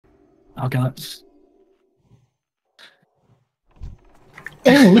Okay, let's...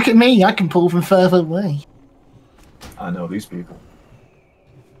 Oh, look at me! I can pull from further away. I know these people.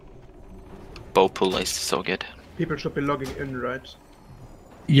 Bow pull is so good. People should be logging in, right?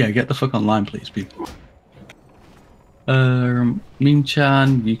 Yeah, get the fuck online, please, people.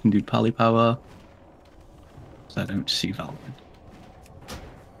 Meme-chan, you can do Pally Power. So I don't see Valorant.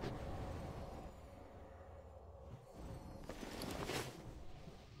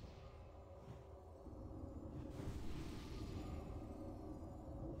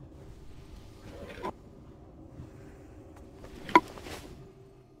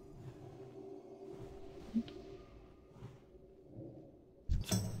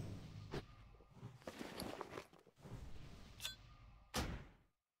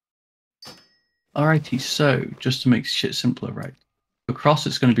 Alrighty, so just to make shit simpler, right? For cross,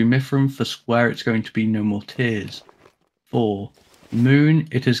 it's going to be Mithram. For square, it's going to be No More Tears. For moon,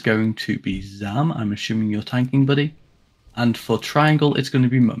 it is going to be Zam. I'm assuming you're tanking, buddy. And for triangle, it's going to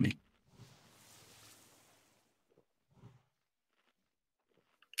be Mummy.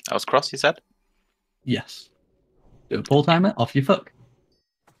 That was cross, you said? Yes. Do a pull timer, off you fuck.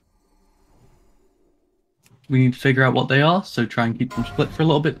 We need to figure out what they are, so try and keep them split for a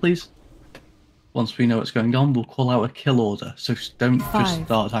little bit, please. Once we know what's going on, we'll call out a kill order. So don't just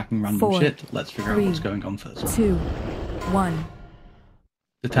start attacking random shit. Let's figure out what's going on first. 2, 1.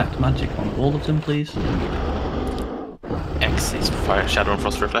 Detect magic on all of them, please. X is fire, shadow, and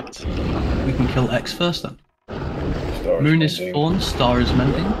frost reflect. We can kill X first then. Star Moon is mending. spawned, Star is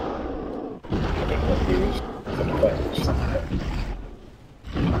mending. I don't know who is. I don't know.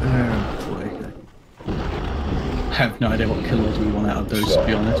 Boy. I have no idea what kill orders we want out of those, to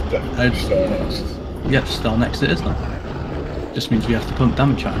be honest. Star next. Yep, Star next it is then. Just means we have to pump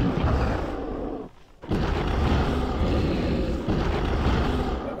damage at him.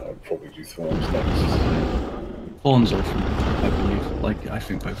 I'd probably do Thorns next. Thorns or from I believe. Like, I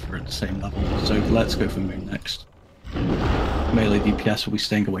think both are at the same level. So let's go for Moon next. Melee DPS will be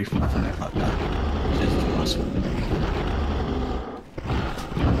staying away from nothing like that. Which is the last one.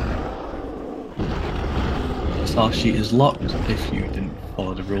 Star sheet is locked. If you didn't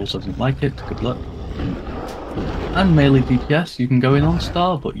follow the rules or didn't like it, good luck. And melee DPS, you can go in on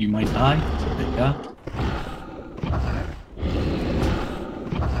Star, but you might die. It's a big gap.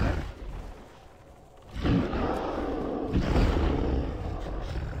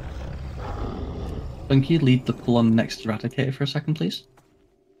 Funky, lead the pull on the next Eradicator for a second, please.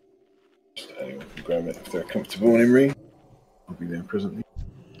 Just anyone can grab it if they're comfortable in ring. I'll be there presently.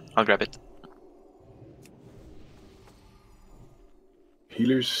 I'll grab it.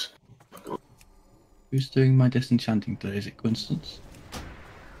 Healers. Who's doing my disenchanting today? Is it coincidence?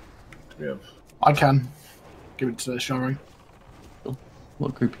 We have I can. Give it to Shari.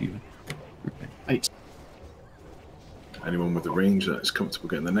 What group are you in? Group A. 8. anyone with the range that is comfortable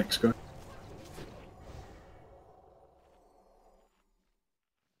getting the next guy.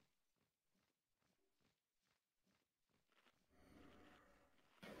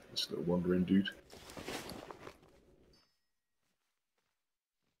 This little wandering dude.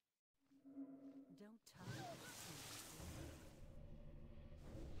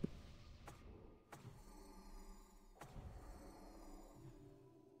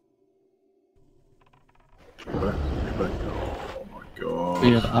 Oh my god.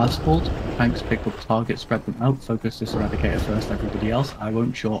 We have Asphalt. Tanks pick up targets, spread them out, focus this Eradicator first, everybody else. I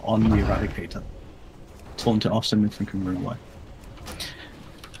won't show on the Eradicator. Taunt it off so Mithrin can run away.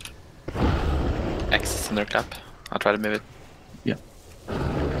 X is in their cap. I'll try to move it. Yeah.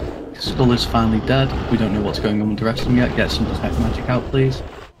 Skull is finally dead. We don't know what's going on with the rest of them yet. Get some detect magic out, please.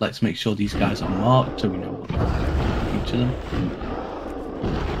 Let's make sure these guys are marked so we know what each of them.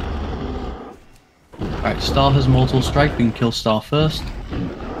 Right, Star has Mortal Strike. We can kill Star first.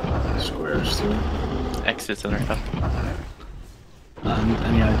 Square still. X is in their cap. And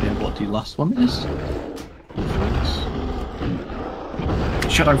any idea what the last one is?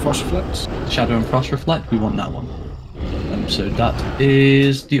 Shadow Frost Reflect. Shadow and Frost Reflect. We want that one. So that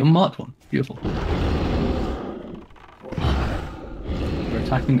is the unmarked one. Beautiful. We're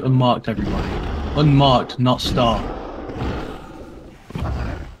attacking unmarked, everybody. Unmarked, not Star.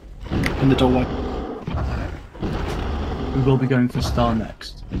 In the doorway. We will be going for Star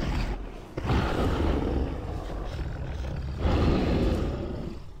next.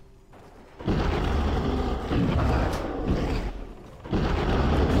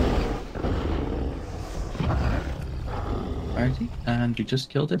 Alrighty, and we just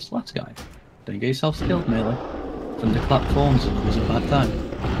killed this last guy. Don't get yourself killed, melee. Thunderclap Thorns is always a bad time.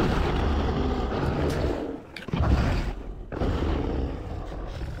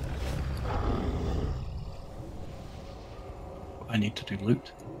 I need to do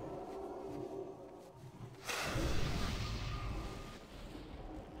loot.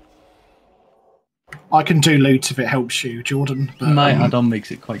 I can do loot if it helps you, Jordan. But, My add-on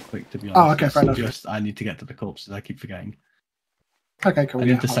makes it quite quick, to be honest. Oh, okay, fair enough. Just I need to get to the corpses. I keep forgetting. Okay, cool. I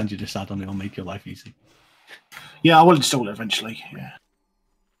need to send you this add-on. It'll make your life easy. Yeah, I will install it eventually. Yeah.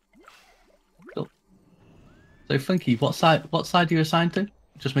 Cool. So, Funky, what side are you assigned to?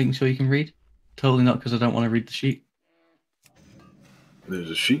 Just making sure you can read. Totally not because I don't want to read the sheet.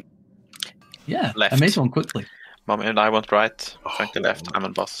 There's a sheet. Yeah, Left. I made one quickly. Mommy and I went right. Funky left. I'm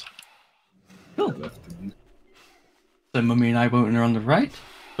on boss. Cool. Left and So Mummy and I voting are on the right,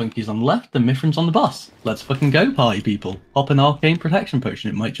 Funky's on the left, and Mithrin's on the boss. Let's fucking go, party people. Pop an arcane protection potion,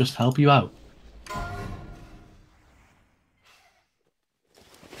 it might just help you out.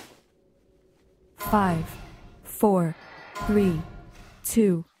 Five, 4, 3,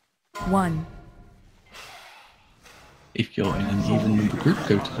 2, 1. If you're in an even number group,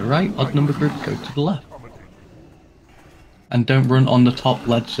 go to the right, odd number group, go to the left. And don't run on the top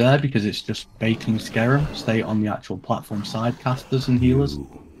ledge there because it's just baiting scare 'em. Stay on the actual platform side, casters and healers. You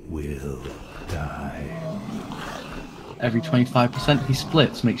will die. Every 25% he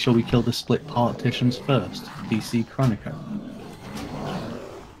splits, make sure we kill the split partitions first. DC Chronico.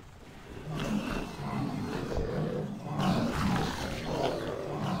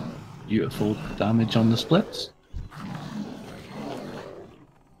 Beautiful damage on the splits.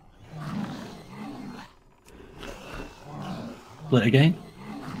 Split again.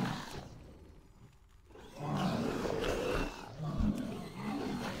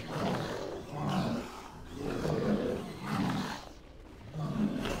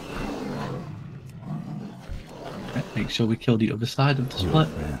 Make sure we kill the other side of the Your split.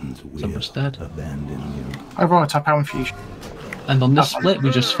 friends will Someone's dead. abandon you. Oh, right, tap power infusion. And on this split, we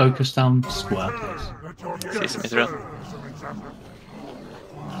just focus down square, please. See some Israel.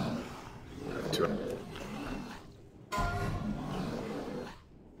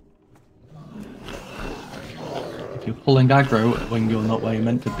 If you're pulling aggro when you're not where you're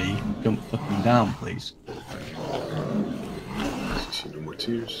meant to be, jump fucking down, please. see no more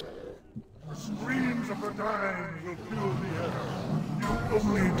tears. The screams of the dying will fill the air. You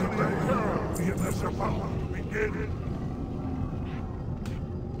only delay the lesser power to begin.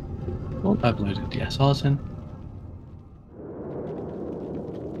 Well, I've loaded the SRs in.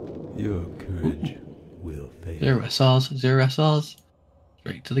 Your courage will fail. 0 SRs, 0 SRs.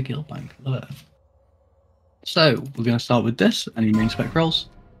 Straight to the guild bank. Love it. So, we're going to start with this. Any main spec rolls?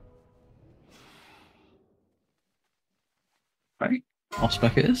 Right. Off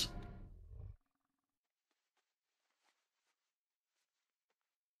spec it is.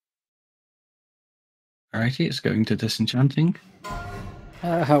 Alrighty, it's going to disenchanting.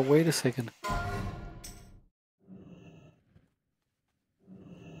 Wait a second.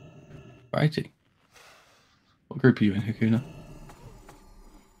 Righty. What group are you in, Hakuna?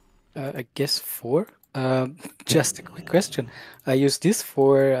 I guess 4. Just a quick question. I use this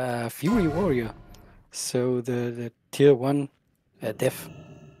for Fury Warrior. So the tier 1 def.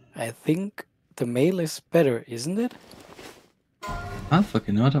 I think the male is better, isn't it? I don't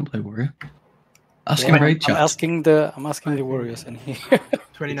fucking know, I don't play warrior. Asking Yeah, raid I'm chat. asking the warriors in here.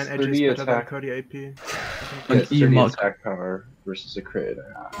 29 It's edges 30 better than attack. 30 AP. When It's you 30 mark, attack power versus a crit.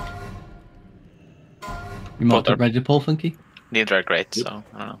 you marked Both up ready to pull, Funky? Neither are great, so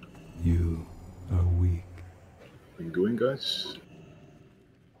I don't know. You are weak. We can go in, guys.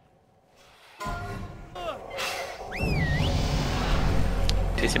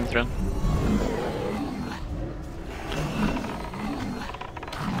 TC Mithrin.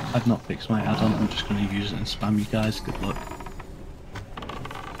 I've not fixed my add-on, I'm just going to use it and spam you guys. Good luck.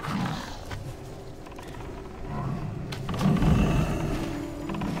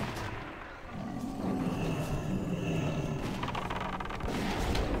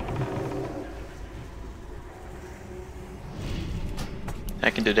 I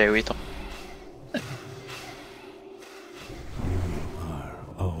can do Daewito. Are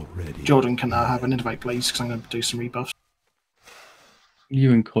already. Jordan can have an innovate, please, because I'm going to do some rebuffs.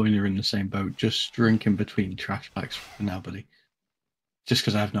 You and Coin are in the same boat, just drinking between trash bags for now, buddy. Just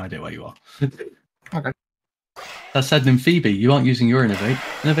because I have no idea where you are. Okay. That said, Phoebe, you aren't using your Innovate.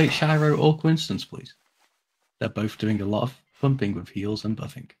 Innovate Shiro or Coinstance, please. They're both doing a lot of pumping with heals and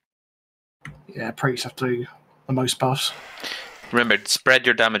buffing. Yeah, priests have to do the most buffs. Remember, spread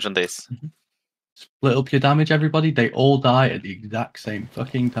your damage on this. Split up your damage, everybody. They all die at the exact same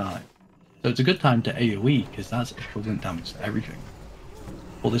fucking time. So it's a good time to AoE, because that's equivalent damage to everything.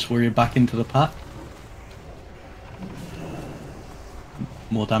 Pull this warrior back into the pack.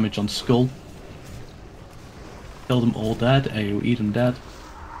 More damage on Skull. Kill them all dead. AoE them dead.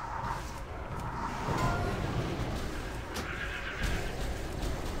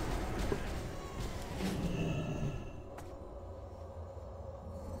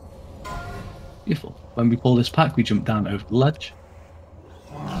 Beautiful. When we pull this pack, we jump down over the ledge.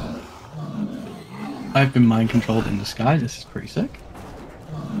 I've been mind controlled in the sky. This is pretty sick.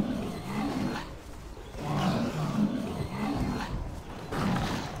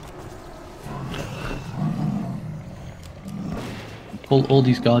 Pull all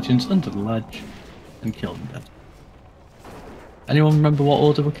these guardians under the ledge and kill them dead. Anyone remember what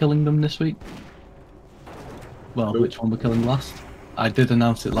order we're killing them this week? Well, which one we're killing last? I did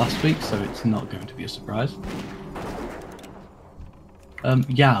announce it last week, so it's not going to be a surprise.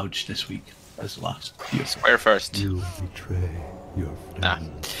 Gouge this week as last. Square first. You betray your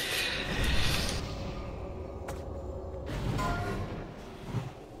friend.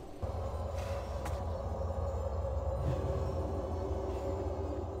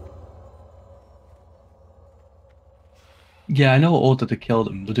 Yeah, I know what order to kill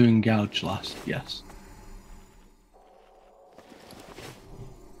them. We're doing Gouge last, yes.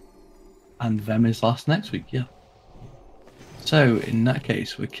 And Vem is last next week, yeah. So, in that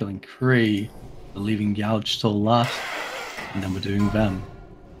case, we're killing Kree, we're leaving Gouge till last, and then we're doing Vem.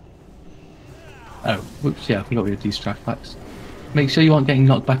 Oh, whoops, yeah, I forgot we had these track packs. Make sure you aren't getting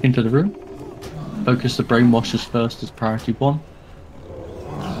knocked back into the room. Focus the brainwashers first as priority 1.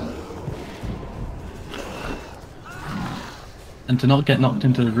 And to not get knocked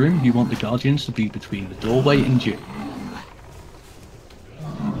into the room, you want the Guardians to be between the doorway and you.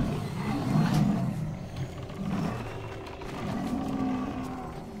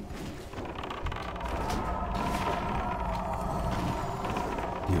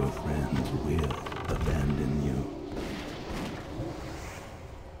 Your friends will abandon you.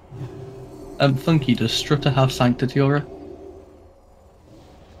 Funky, does Strutter have Sanctity Aura?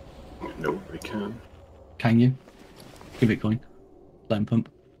 No, I can. Can you? Give it going. Let him pump.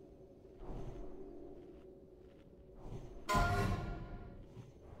 I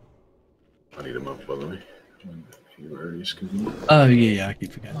need a map, by the way. A few areas convenient. Oh yeah, I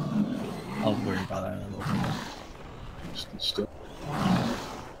keep forgetting. I'll worry about that in a little bit more. Instant stuff.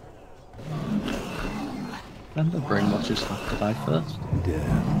 Remember, brainwatchers have to die first.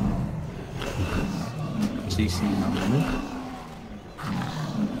 Death. CC manually.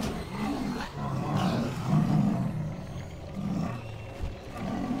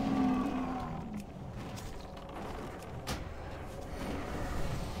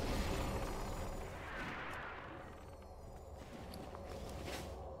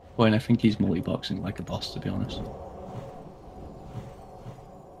 Boy, and I think he's multi-boxing like a boss, to be honest.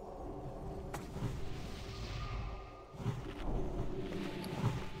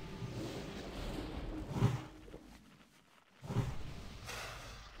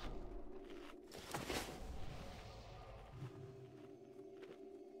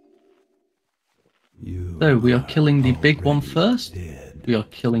 So we are killing the big one first, we are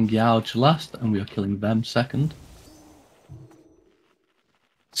killing Gouge last, and we are killing them second.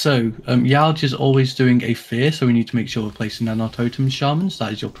 So, Gouge is always doing a fear, so we need to make sure we're placing down our totem shamans.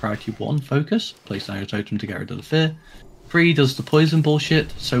 That is your priority 1 focus. Place down your totem to get rid of the fear. 3 does the poison bullshit,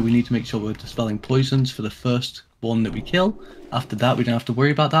 so we need to make sure we're dispelling poisons for the first one that we kill. After that, we don't have to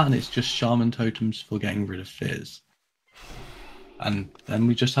worry about that, and it's just shaman totems for getting rid of fears. And then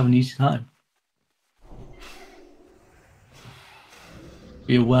we just have an easy time.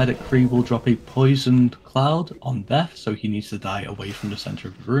 Be aware that Kree will drop a poisoned cloud on death, so he needs to die away from the center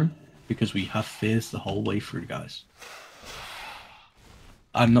of the room, because we have fears the whole way through, guys.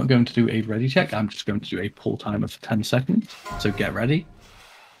 I'm not going to do a ready check, I'm just going to do a pull time of 10 seconds, so get ready.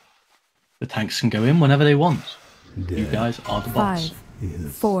 The tanks can go in whenever they want. You guys are the boss.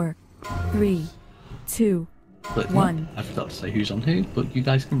 5, 4, 3, 2, But 1. I forgot to say who's on who, but you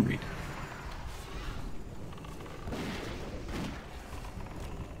guys can read.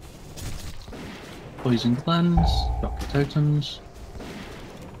 Poison cleanse, drop your totems.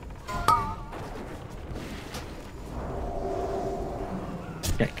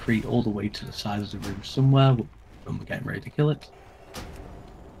 Get Kree all the way to the side of the room somewhere when we're getting ready to kill it.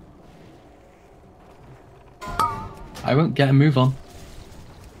 I won't get a move on.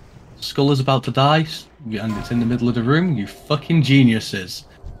 Skull is about to die, and it's in the middle of the room, you fucking geniuses.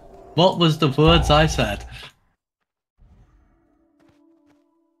 What was the words I said?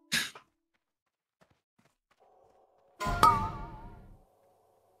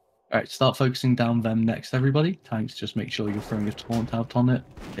 Alright, start focusing down them next, everybody. Tanks, just make sure you're throwing a taunt out on it.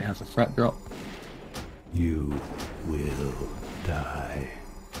 It has a threat drop. You will die.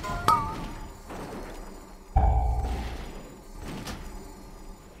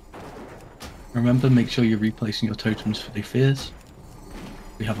 Remember, make sure you're replacing your totems for the fears.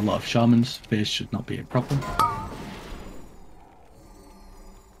 We have a lot of shamans. Fears should not be a problem.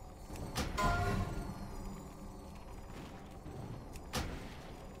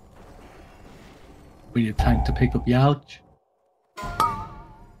 We need a tank to pick up Youch.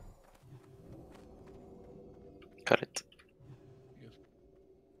 Got it.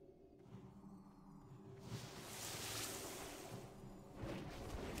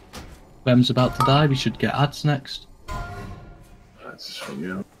 Vem's about to die. We should get ads next. That's just from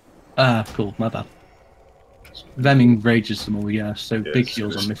you. Ah, cool. My bad. Vemming rages them all, yeah. So Yeah, big it's-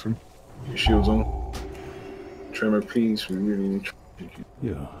 heals on it's- Mithrin. Your shields on. Tremor, please. We really need.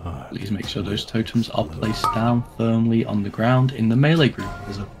 Your heart. Please make sure those totems are placed down firmly on the ground in the melee group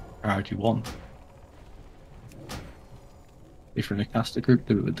as a priority 1. If you're in a caster group,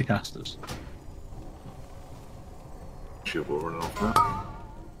 do it with the casters. Shield will run off now.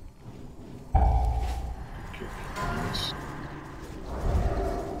 Okay, nice.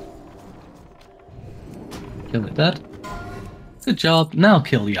 Kill it dead. Good job. Now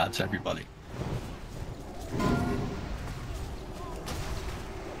kill the ads, everybody.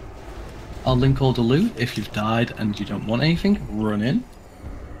 I'll link all the loot. If you've died and you don't want anything, run in.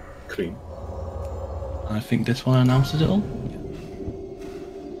 Clean. I think this one announces it all.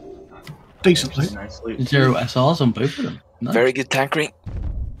 Decent loot. Nicely. 0 SRs on both of them. Nice. Very good tankering.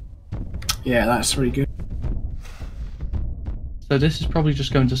 Yeah, that's really good. So this is probably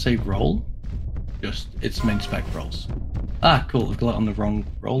just going to save roll. Just its main spec rolls. Ah, cool. I've got it on the wrong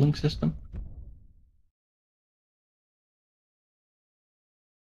rolling system.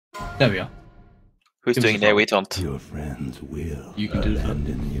 There we are. Who's Give us doing a the we don't? Your friends will You can do that.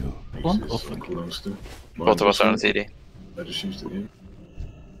 abandon you. One It's or on three? cooldown still. Both of us are on CD. I just used it, yeah.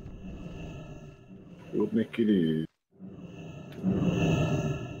 What make it is?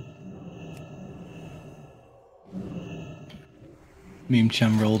 Meme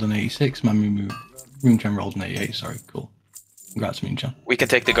Chan rolled an 86. My Meme Chan rolled an 88. Sorry, cool. Congrats, Meme Chan. We can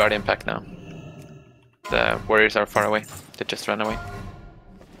take the Guardian pack now. The warriors are far away. They just ran away.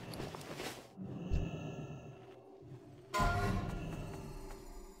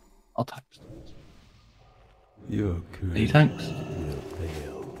 I'll tax. Your Any courage tanks? will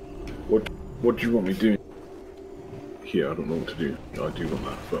fail. What do you want me doing? Here, I don't know what to do. I do want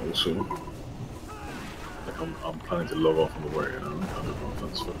that, but also, like, I'm planning to log off on the warrior now. I don't know if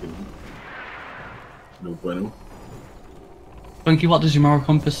that's fucking no bueno. Funky, what does your moral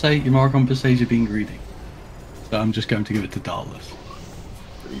compass say? Your moral compass says you're being greedy. So I'm just going to give it to Dartless.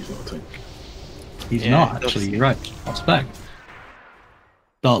 But he's not a tank. He's Yeah, not, it does. actually. You're right. What's back?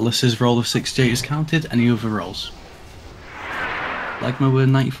 Dartless's roll of 68 is counted. Any other rolls? Like my word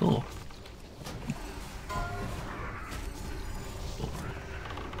 94.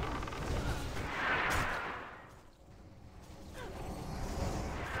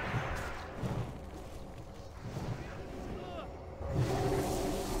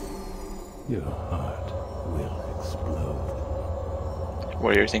 Your heart will explode.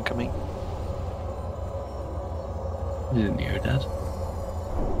 Warriors incoming. You didn't hear that.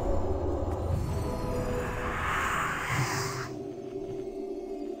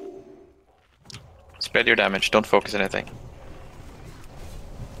 Spread your damage. Don't focus anything.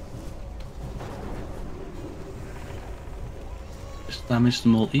 Just damage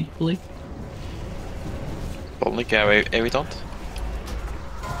them all equally. Only we don't.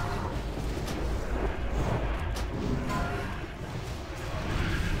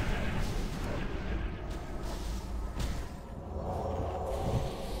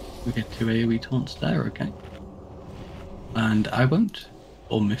 We get 2 AoE taunts there, okay. And I won't.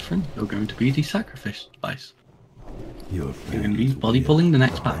 Or Mithrin, you're going to be the sacrifice device. Your You're going to be friends body will pulling the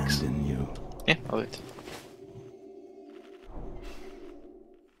next packs. abandon you. Yeah, I'll do it.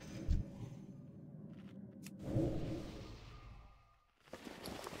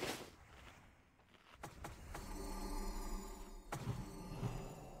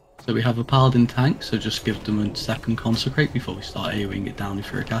 So we have a paladin tank, so just give them a second consecrate before we start AoEing it down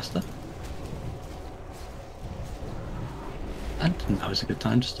if you're a caster. And now is a good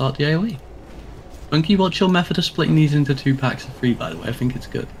time to start the AoE. Funky, what's your method of splitting these into 2 packs of 3, by the way? I think it's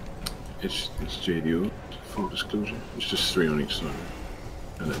good. It's JDO, full disclosure. It's just 3 on each side.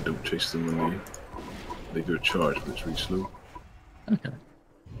 And then don't chase them when they do a charge, but it's really slow. Okay.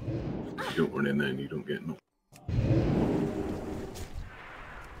 If you don't run in there and you don't get no.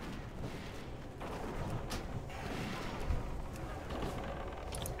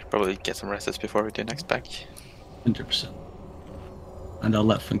 Probably get some rests before we do next pack. 100%. And I'll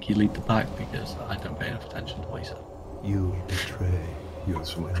let Funky lead the pack because I don't pay enough attention to what he said. You betray Yeah,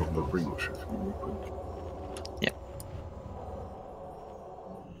 someone dropped the brainwash for me real quick.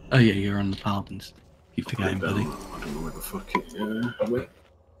 Oh yeah, you're on the paladins. Keep Put it forgetting, buddy. down. I don't know where the fuck it went.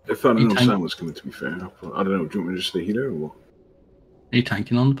 If I don't know, Sam was coming to be fair. I don't know, do you want me to just stay here or what? Are you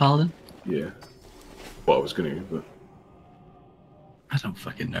tanking on the paladin? Yeah. Well, I was gonna, but... I don't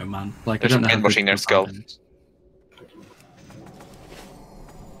fucking know, man. Like, There's I don't know a how brainwashing good their skull. paladins.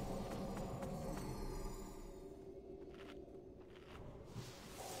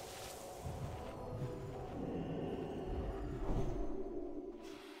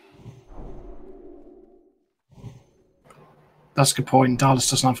 That's a good point. Dallas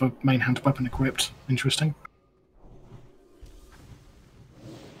doesn't have a main hand weapon equipped. Interesting.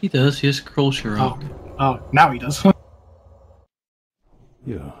 He does. He has scroll shroud. Oh, now he does.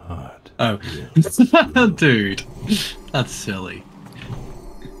 Your heart. Oh, dude, that's silly.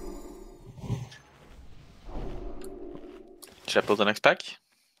 Should I pull the next pack?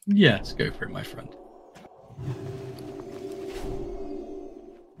 Yes, go for it, my friend.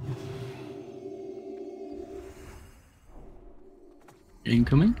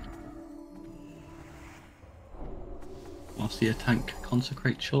 Incoming. I'll see a tank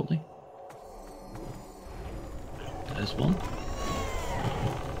consecrate shortly. There's one.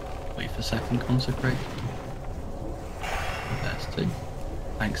 Wait for second consecrate. There's two.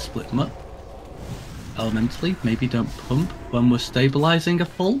 Tanks split them up. Elementally, maybe don't pump when we're stabilizing a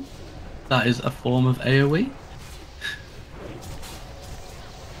full. That is a form of AoE.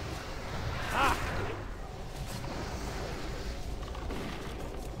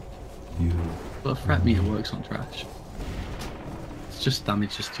 But a threat meter works on trash. It's just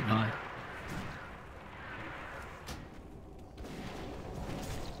damage is too high.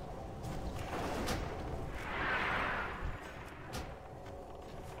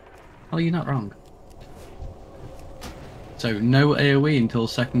 Oh, you're not wrong. So no AoE until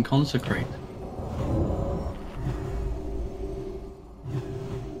second consecrate.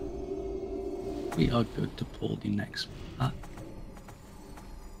 We are good to pull the next pack.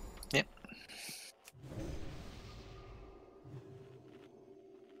 Yep.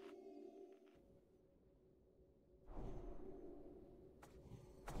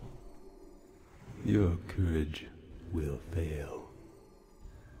 Your courage will fail.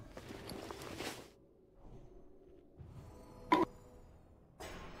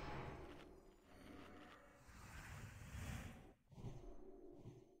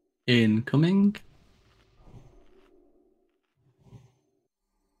 Incoming.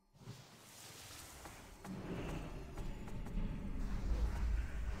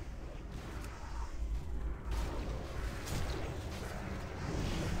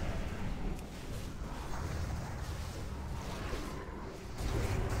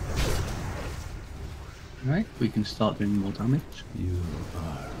 Alright, we can start doing more damage. You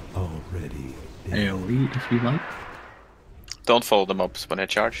are already dead. AoE if you like. Don't follow the mobs when they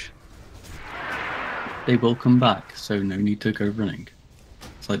charge. They will come back, so no need to go running.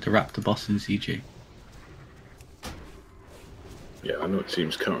 It's like the raptor boss in CG. Yeah, I know it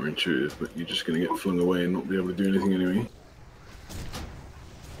seems counterintuitive, but you're just gonna get flung away and not be able to do anything anyway.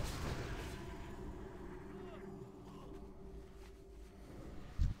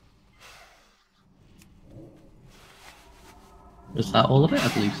 Was that all of it? I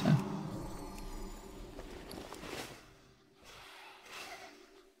believe so.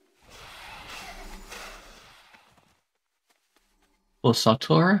 For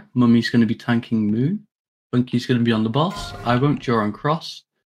Sartora, Mummy's going to be tanking Moon. Bunky's going to be on the boss. I won't, you're on Cross.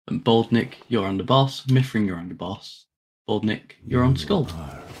 And Bald Nick, you're on the boss. Mithrin, you're on the boss. Bald Nick, you're on Skuld.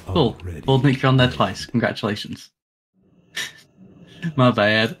 Cool. Bald Nick, you're on there twice. Congratulations. My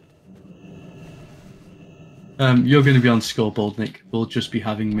bad. You're going to be on Skull, Bald Nick. We'll just be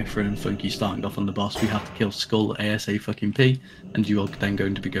having Mithrin and Funky starting off on the boss. We have to kill Skull ASAP, and you are then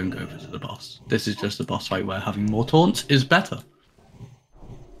going to be going over to the boss. This is just a boss fight where having more taunts is better.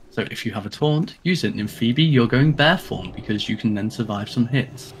 So if you have a taunt, use it. And in Phoebe, you're going bear form because you can then survive some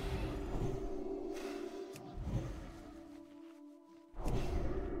hits.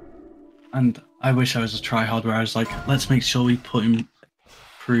 And I wish I was a tryhard where I was like, let's make sure we put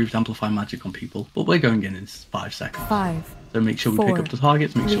improved amplify magic on people. But we're going in 5 seconds. 5. So make sure we pick up the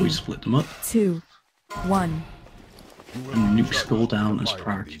targets, make sure we split them up. 2, 1. And nuke Skull down as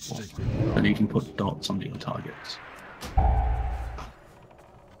priority 1. Then you can put dots on your targets.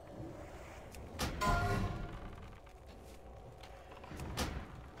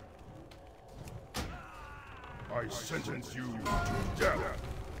 I sentence you to death.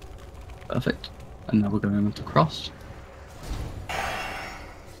 Perfect. And now we're going on to Cross.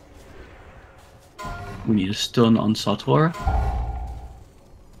 We need a stun on Sartora.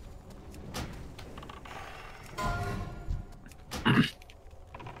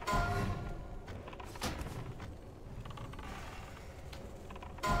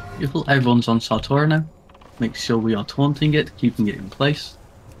 Beautiful. Everyone's on Sartora now. Make sure we are taunting it, keeping it in place.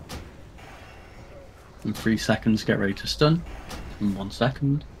 In 3 seconds, get ready to stun. In 1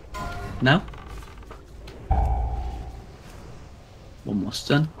 second. Now. 1 more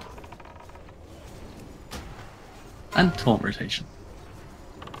stun. And taunt rotation.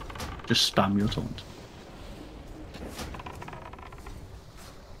 Just spam your taunt.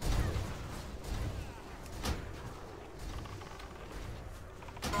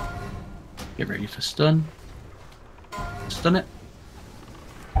 Get ready for stun. Stun it.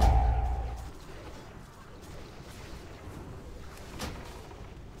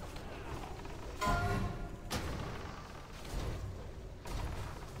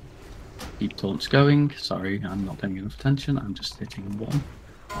 Keep taunts going. Sorry, I'm not paying enough attention. I'm just hitting 1.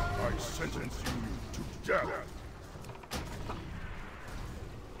 I sentence you to death.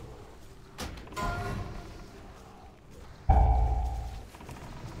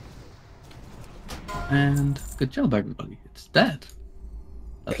 And good job, everybody. It's dead.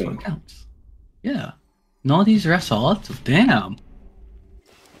 That's what counts. Yeah. None of these are SRs. Damn.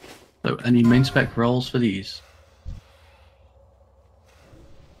 So, any main spec rolls for these?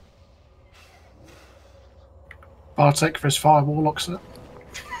 Bartek for his fire warlock set.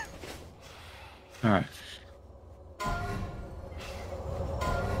 Alright.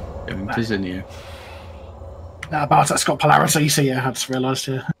 Going to Zinnia. Bartek's got polarity, so yeah, I just realised,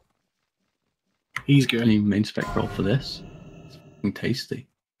 yeah. He's good. Any main spec roll for this? It's fucking tasty.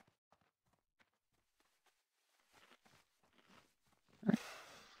 Right.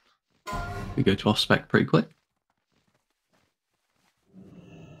 We go to off spec pretty quick.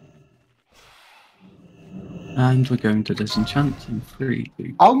 And we're going to disenchant in 3,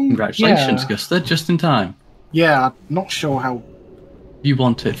 2. Congratulations, yeah. Gusta, just in time. Yeah, I'm not sure how. You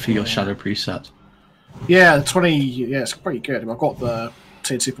want it for your shadow preset. Yeah, the 20. Yeah, it's pretty good. I've got the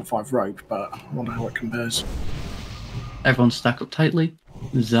tier 2.5 rope, but I wonder how it compares. Everyone stack up tightly.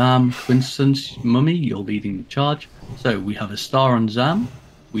 Zam, Quinstance, Mummy, you're leading the charge. So we have a star on Zam,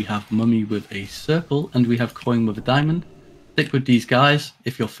 we have Mummy with a circle, and we have Coin with a diamond. Stick with these guys.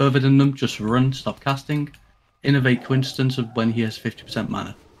 If you're further than them, just run, stop casting. Innovate Quinstance of when he has 50%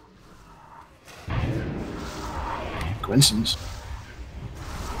 mana. Quinstance?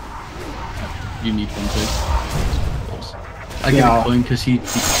 You need one too. Of course. I give it Coin because he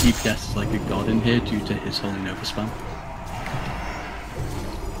DPS is like a god in here due to his Holy Nova spam.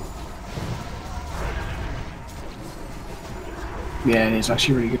 Yeah, it is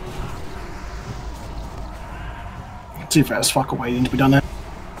actually really good. Too far as fuck away to be done there.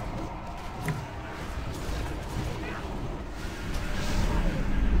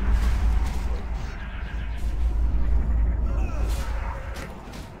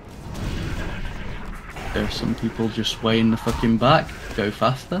 There are some people just way in the fucking back. Go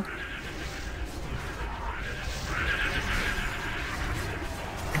faster.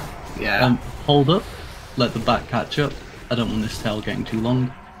 Yeah. Hold up. Let the back catch up. I don't want this tail getting too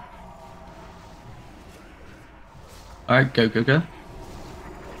long. Alright, go, go, go.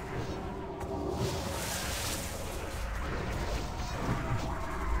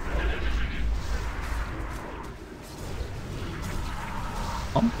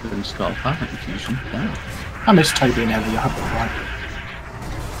 Oh, we're going to start pattern infusion. Damn. I miss Toby and Ellie, I have that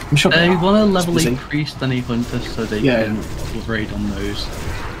right. I'm sure they want to level a priest and a hunter so they can raid on those.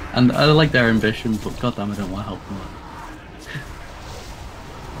 And I like their ambition, but goddamn, I don't want to help them out.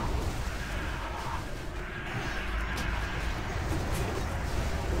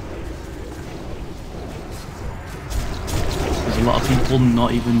 There's a lot of people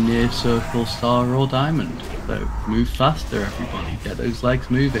not even near circle, star, or diamond. So move faster, everybody. Get those legs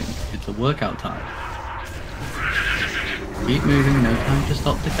moving. It's a workout time. Keep moving. No time to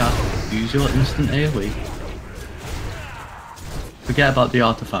stop the cast. Use your instant AoE. Forget about the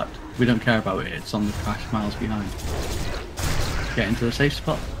artifact. We don't care about it. It's on the crash miles behind. Get into the safe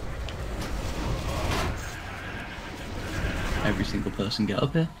spot. Every single person get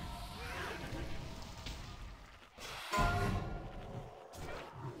up here.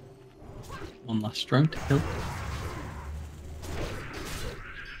 One last drone to kill.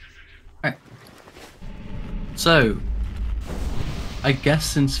 Right. So, I guess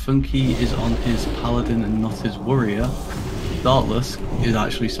since Funky is on his paladin and not his warrior, Dartless is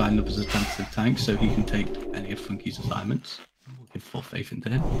actually signed up as a tentative tank, so he can take any of Funky's assignments. We'll give full faith into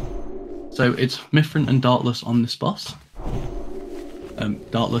him. So it's Mithrin and Dartless on this boss.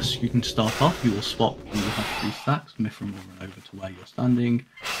 Dartless, you can start off, you will swap and you will have 3 stacks. Mithrin will run over to where you're standing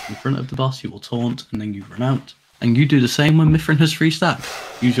in front of the boss, you will taunt, and then you run out. And you do the same when Mithrin has 3 stacks.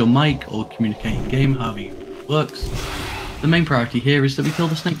 Use your mic or communicate in game, however it works. The main priority here is that we kill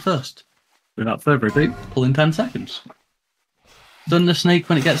the snake first. Without further ado, pull in 10 seconds. Stun the snake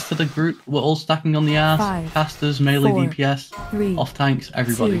when it gets to the group. We're all stacking on the ass. 5, Casters, melee 4, DPS, 3, off tanks,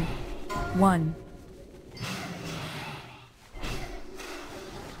 everybody. 2, 1.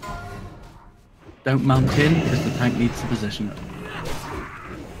 Don't mount in because the tank needs to position it.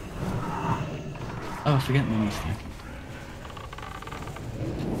 Oh, I forget Mummy's tank.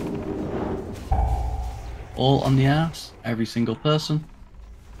 All on the ass, every single person.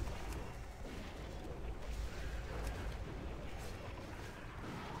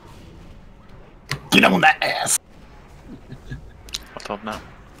 Get on that ass! What's up now?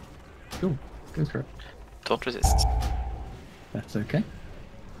 Cool, go for it. Don't resist. That's okay.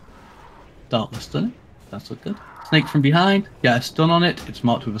 Dartless stunning. That's all good. Snake from behind. Get a stun on it. It's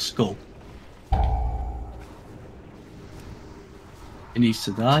marked with a skull. It needs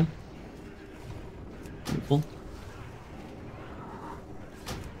to die. Beautiful.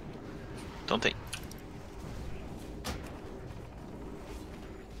 Don't think.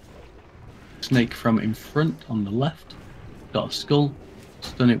 Snake from in front on the left. Got a skull.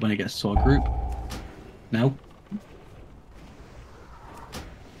 Stun it when it gets to our group. No.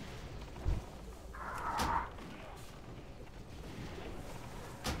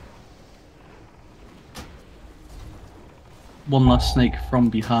 One last snake from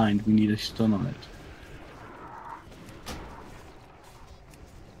behind. We need a stun on it.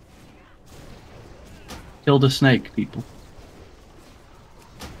 Kill the snake, people.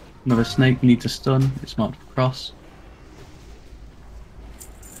 Another snake needs a stun. It's marked with cross.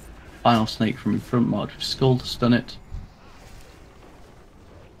 Final snake from in front, marked with skull. Stun it.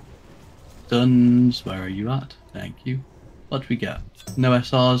 Stuns. Where are you at? Thank you. What do we get? No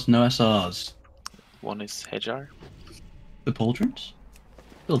SRs. No SRs. One is Hajar. The pauldrons.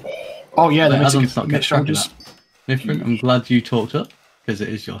 Cool. Oh yeah, the Adam's not mythic getting strangers. Mithrin, I'm glad you talked up because it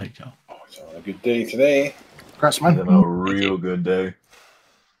is your HR. Oh, it's on a good day today. Congrats, It's been man. a real good day.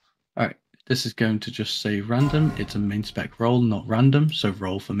 Alright, this is going to just say random. It's a main spec roll, not random, so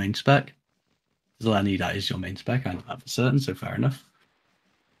roll for main spec. Zelani, that is your main spec, I know that for certain, so fair enough.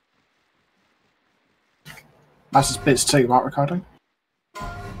 That's his bits too, right, Ricardo?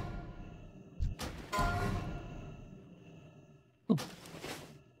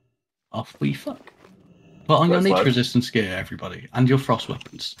 Off we fuck. Put on your That's nature live. resistance gear, everybody, and your frost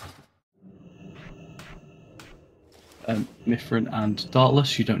weapons. Mithrin and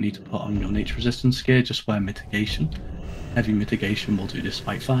Dartless, you don't need to put on your nature resistance gear, just wear mitigation. Heavy mitigation will do this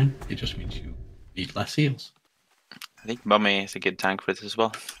fight fine. It just means you need less heals. I think Mummy is a good tank for this as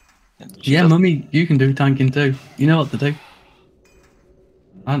well. And she Yeah, does- Mummy, you can do tanking too. You know what to do.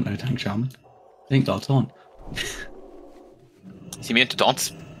 I don't know, tank shaman. I think that's on. Is he immune to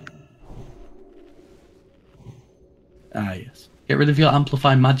taunts? Ah, yes. Get rid of your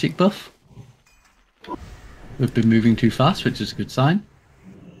amplify magic buff. We've been moving too fast, which is a good sign.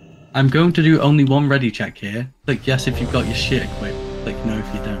 I'm going to do only one ready check here. Click yes if you've got your shit equipped. Click no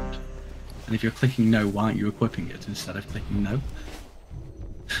if you don't. And if you're clicking no, why aren't you equipping it instead of clicking no?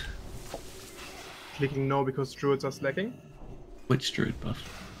 Clicking no because druids are slacking. Which druid buff?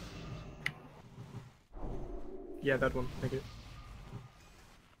 Yeah, that one. Thank you.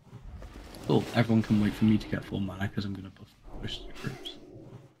 Cool. Everyone can wait for me to get full mana because I'm going to push the groups.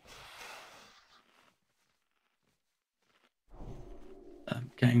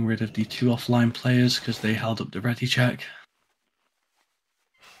 Getting rid of the 2 offline players because they held up the ready check.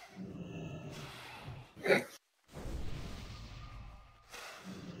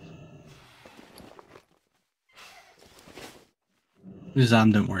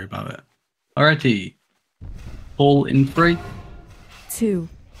 Zam, don't worry about it. Alrighty. Pull in 3. 2,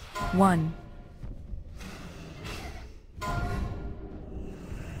 1.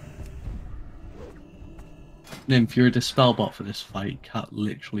 Then if you're a dispel bot for this fight, Cat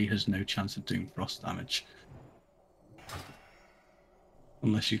literally has no chance of doing frost damage.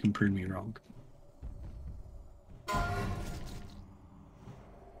 Unless you can prove me wrong.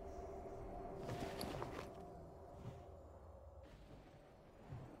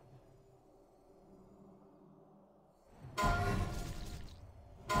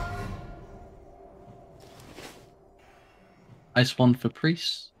 Ice one for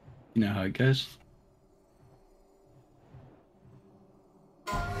priests. You know how it goes.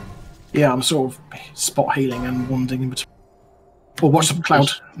 Yeah, I'm sort of spot healing and wounding in between. Well, watch the cloud.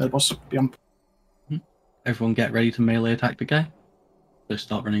 The boss beyond. Everyone get ready to melee attack the guy. So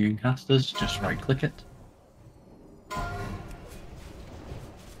start running in casters, just right click it.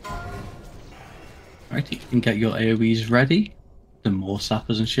 Alright, you can get your AoEs ready. The more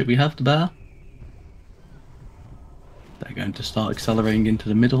sappers and shit we have, the better. They're going to start accelerating into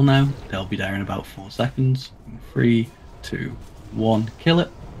the middle now. They'll be there in about 4 seconds. 3, 2, 1, kill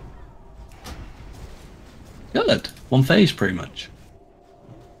it. Good. 1 phase, pretty much.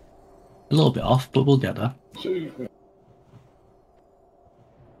 A little bit off, but we'll get there.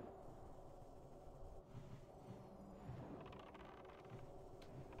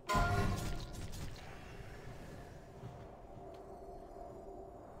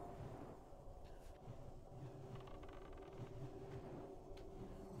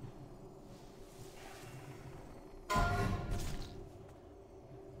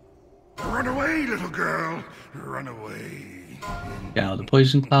 Run away, little girl. Run away. Get out of the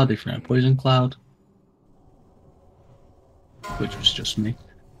poison cloud if you're in a poison cloud. Which was just me.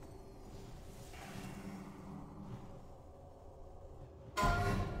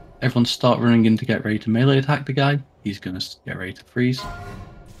 Everyone start running in to get ready to melee attack the guy. He's going to get ready to freeze.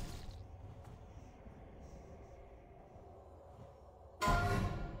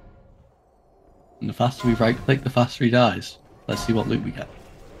 And the faster we right click, the faster he dies. Let's see what loot we get.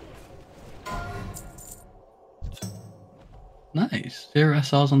 Nice. 0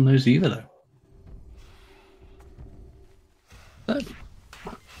 SRs on those either though. So.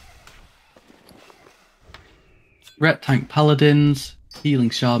 Ret Tank Paladins,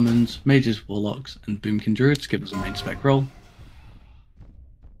 Healing Shamans, Mages, Warlocks, and Boomkin Druids give us a main spec roll.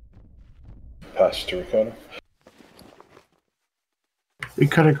 Pass to Ricardo. We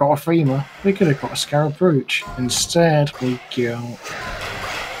could have got a femur. We could have got a Scarab Brooch. Instead, we got...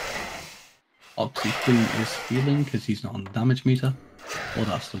 Oxy Queen is healing because he's not on the damage meter. Or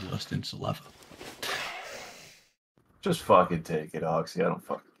that's the worst insult ever. Just fucking take it, Oxy. I don't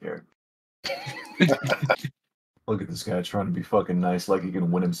fucking care. Look at this guy trying to be fucking nice like he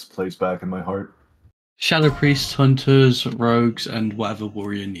can win his place back in my heart. Shadow Priests, Hunters, Rogues, and whatever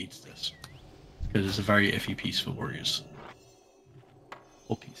warrior needs this. Because it's a very iffy piece for warriors.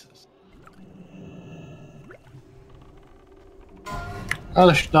 Or pieces. Oh,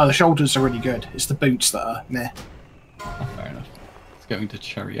 the shoulders are really good. It's the boots that are meh. Oh, fair enough. It's going to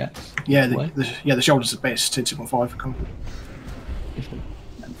Cherry X. Yeah, the shoulders are best. 2.5 come.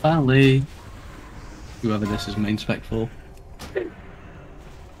 And finally, whoever this is main spec for.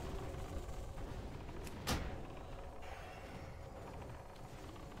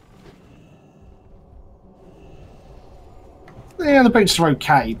 Yeah, the boots are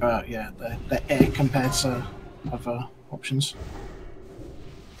okay, but yeah, they're air compared to other options.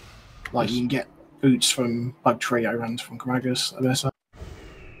 Like, you can get boots from Bug Trio and from Karagas, I guess.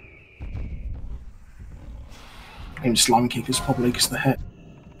 Even Slime Kickers probably because the hit.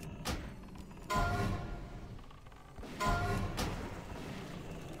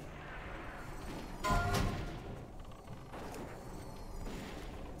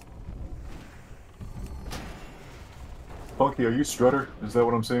 Funky, are you Strutter? Is that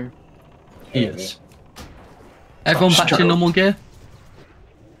what I'm saying? He is. Everyone back to normal gear?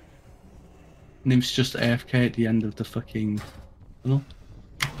 Nymph's just AFK at the end of the fucking tunnel.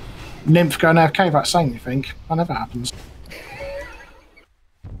 Nymph going AFK without saying anything. That never happens.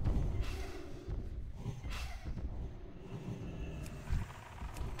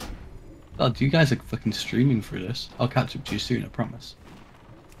 God, you guys are fucking streaming through this. I'll catch up to you soon, I promise.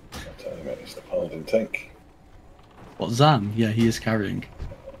 I'll tell you, mate, it's the Paladin tank. What, Zam? Yeah, he is carrying.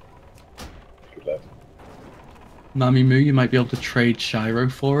 Good lad. Mami Moo, you might be able to trade Shiro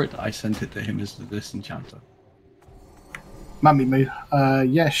for it. I sent it to him as the disenchanter. Mummy Moo.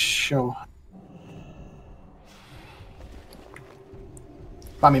 Yeah, sure.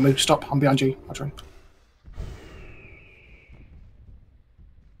 Mummy Moo, stop. I'm behind you. I'll try.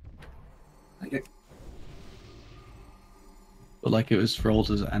 There you go. But like, it was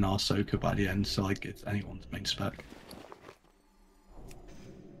rolled as NR Soka by the end, so like, it's anyone's main spec.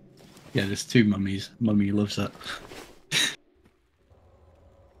 Yeah, there's 2 mummies. Mummy loves it.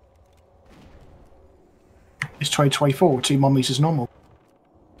 It's 2024. 2 mummies is normal.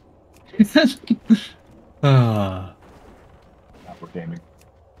 Ah. We're gaming.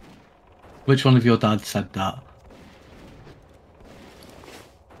 Which one of your dads said that?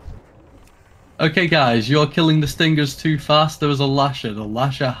 Okay guys, you're killing the stingers too fast. There was a lasher. The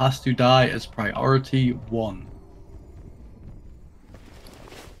lasher has to die as priority 1.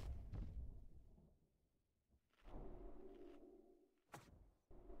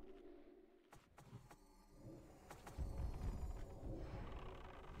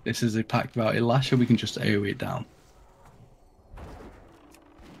 This is a pack without a lasher, we can just AoE it down.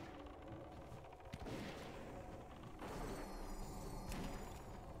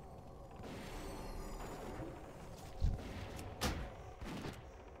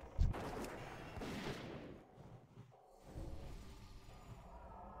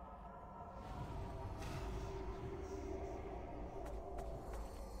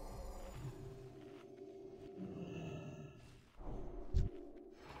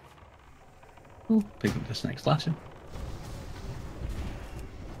 We'll pick up this next lasher.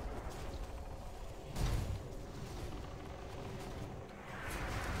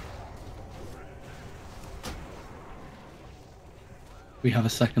 We have a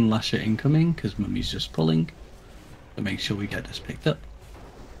second lasher incoming because Mummy's just pulling. So make sure we get this picked up.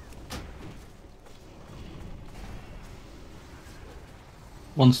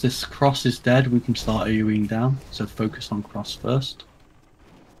 Once this cross is dead, we can start AoEing down. So focus on cross first.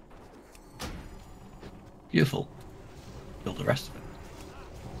 Beautiful. Kill the rest of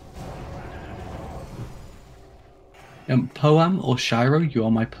it. Poam or Shiro, you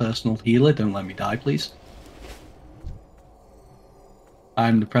are my personal healer. Don't let me die, please.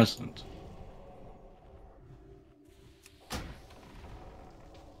 I'm the president.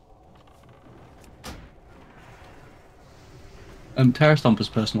 Terra Stomper's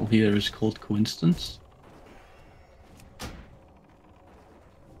personal healer is called Coincidence.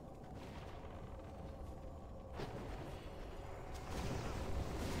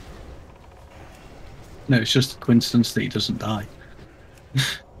 No, it's just a coincidence that he doesn't die.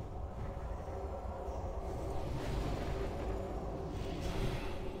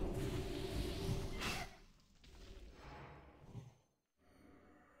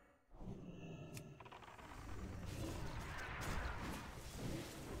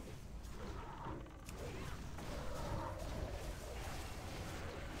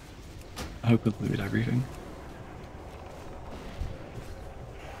 I hope I've looted everything.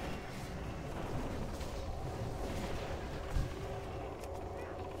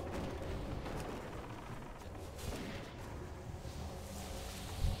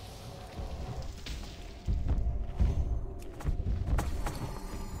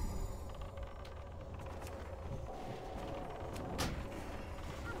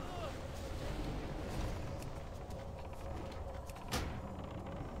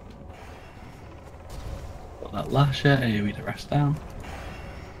 That lasher, AoE the rest down.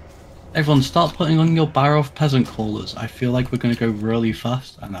 Everyone start putting on your Barov peasant callers. I feel like we're going to go really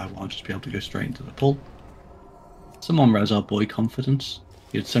fast and I want to just be able to go straight into the pull. Someone res our boy Confidence.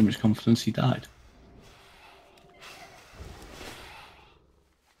 He had so much confidence he died.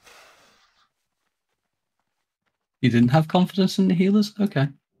 You didn't have confidence in the healers? Okay.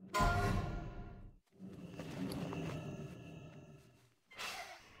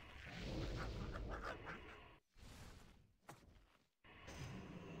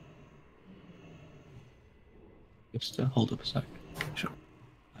 Just hold up a sec. Sure.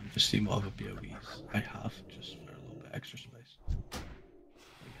 I'm just seeing what other POVs I have, just for a little bit extra space.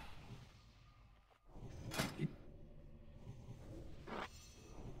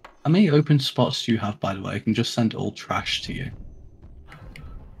 How many open spots do you have, by the way? I can just send all trash to you.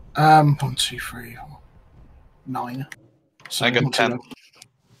 1, 2, 3, 9. So I got 10.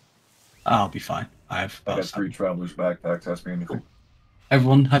 I'll be fine. I got 3 travelers' backpacks. Ask me anything.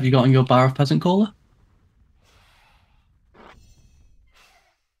 Everyone, have you gotten your Bar of Peasant Caller?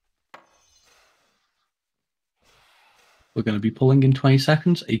 We're going to be pulling in 20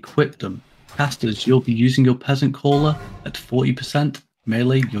 seconds. Equip them. Casters, you'll be using your Peasant Caller at 40%.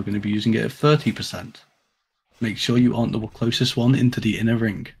 Melee, you're going to be using it at 30%. Make sure you aren't the closest one into the inner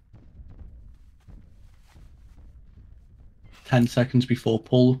ring. 10 seconds before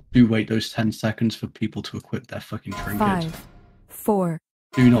pull. Do wait those 10 seconds for people to equip their fucking trinket. 5, 4.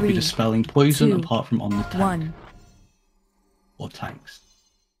 Do not 3, be dispelling poison 2, apart from on the tank 1. or tanks.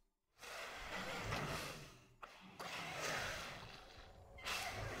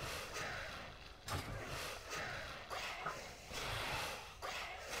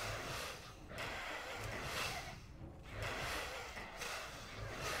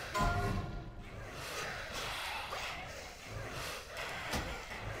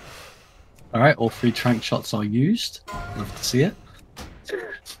 Alright, all 3 trank shots are used. Love to see it.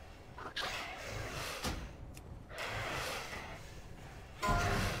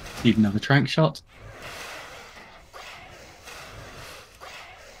 Need another trank shot.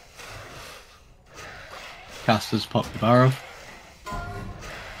 Casters pop the barrow.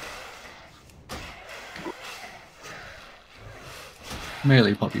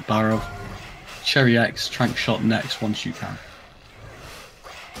 Melee pop your barrow. Cherry X, trank shot next once you can.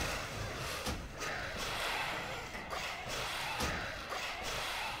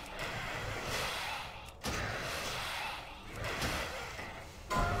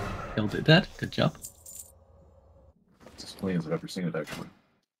 Killed it dead. Good job. It's as clean as I've ever seen it, actually.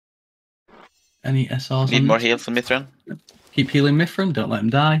 Any SRs? Need more heal from Mithran? Keep healing Mithran. Don't let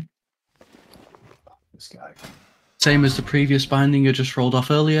him die. This guy. Same as the previous binding you just rolled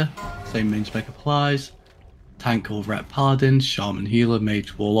off earlier. Same main spec applies. Tank or rep paladin, shaman healer,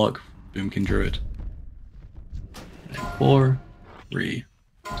 mage warlock, Boomkin Druid. 4, 3,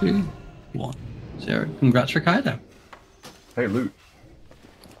 2, 1, 0. Congrats, Ricardo. Hey, loot.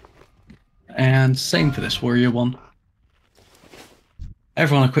 And same for this warrior one.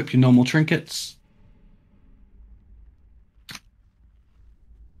 Everyone equip your normal trinkets.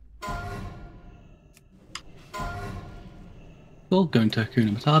 Cool, going to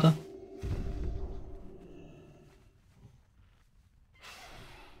Hakuna Matata.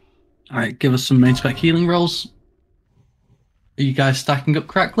 Alright, give us some main spec healing rolls. Are you guys stacking up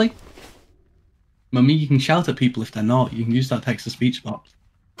correctly? Mummy, you can shout at people if they're not. You can use that text-to-speech box.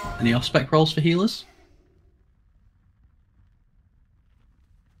 Any off-spec rolls for healers?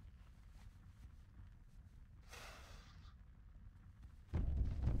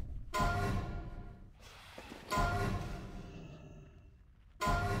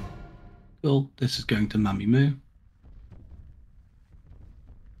 Cool, this is going to Mammy Moo.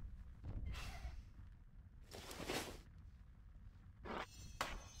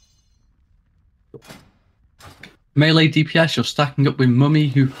 Melee DPS, you're stacking up with Mummy,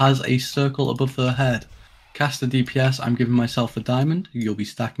 who has a circle above her head. Caster DPS, I'm giving myself a diamond, you'll be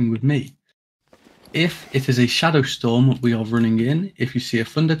stacking with me. If it is a Shadow Storm we are running in, if you see a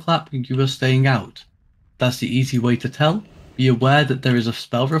Thunderclap, you are staying out. That's the easy way to tell. Be aware that there is a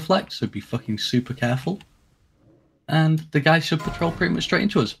spell reflect, so be fucking super careful. And the guys should patrol pretty much straight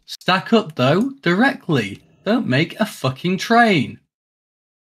into us. Stack up though, directly. Don't make a fucking train.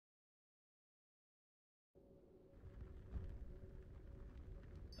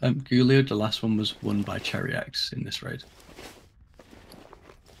 Gulio, the last one was won by Cherry X in this raid.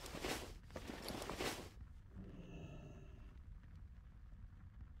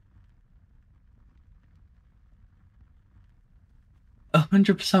 A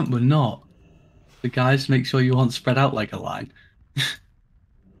 100% we're not. The guys, make sure you aren't spread out like a line.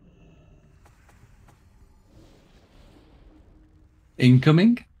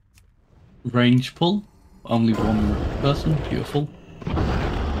 Incoming. Range pull. Only one person. Beautiful.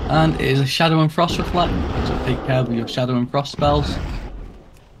 And it is a Shadow and Frost reflect, so take care of your Shadow and Frost spells.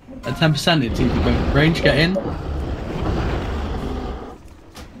 At 10%, it's either going to range, get in.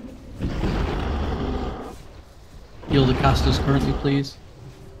 Heal the casters currently, please.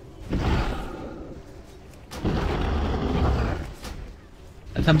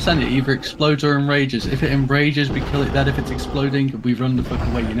 At 10%, it either explodes or enrages. If it enrages, we kill it dead. If it's exploding, we run the fuck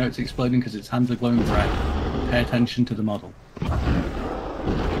away. You know it's exploding because its hands are glowing red. Pay attention to the model.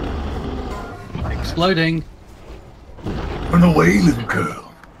 Exploding. Run away, little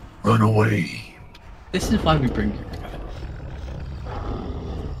girl. Run away. This is why we bring you together.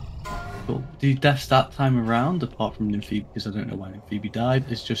 Cool. The death stat time around, apart from Nymphoebe, because I don't know why Nymphoebe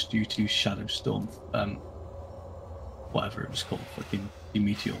died, is just due to Shadow Storm. Whatever it was called, fucking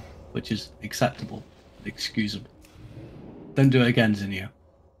Meteor, which is acceptable, excusable. Don't do it again, Zinnia.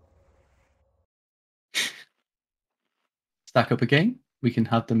 Stack up again. We can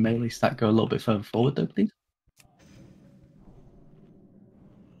have the melee stack go a little bit further forward, though, please.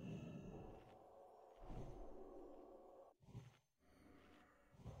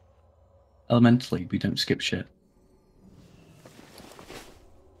 Elementally, we don't skip shit.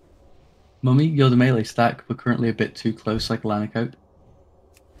 Mummy, you're the melee stack. We're currently a bit too close, like a line of coat.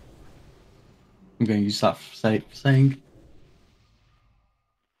 I'm going to use that for saying.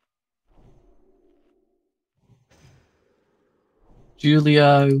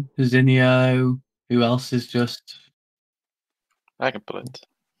 Julio, Zinio, who else is just... I can pull it.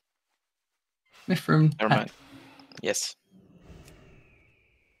 Mithram. Never mind. Yes.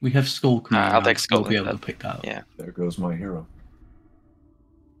 We have Skull coming I'll take Skull. We'll be able to pick that up. Yeah. There goes my hero.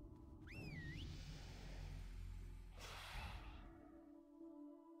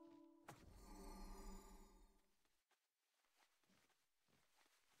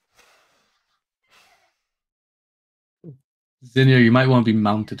 Zinio, you might want to be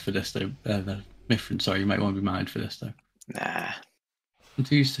mounted for this though. Mithrin, sorry, you might want to be mounted for this though. Nah. I'm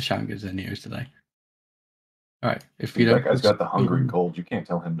too used to shouting at Zinios today. Alright, if you don't... That guy's got the hunger and cold, you can't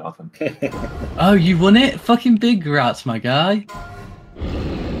tell him nothing. Oh, you won it? Fucking big rats, my guy.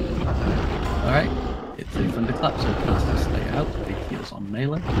 Alright, it's a thunderclap, so casters stay out. Big heals on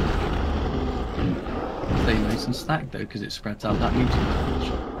melee. Stay nice and stacked though, because it spreads out that meteor damage.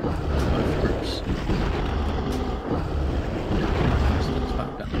 Both groups. Steps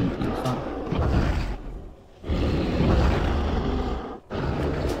back down into the fan.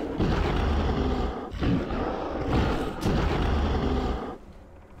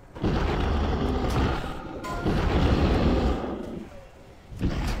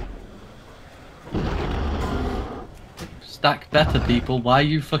 Stack better, people. Why are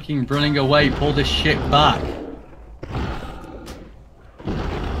you fucking running away? Pull this shit back.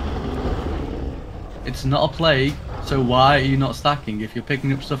 It's not a plague, so why are you not stacking? If you're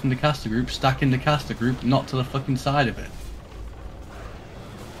picking up stuff in the caster group, stack in the caster group, not to the fucking side of it.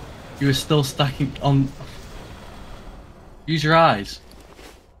 You are still stacking on... Use your eyes.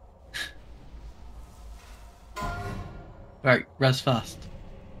 Right, res fast.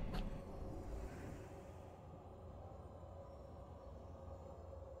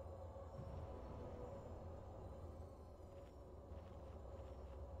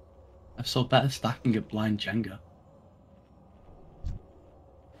 I saw better stacking at blind Jenga.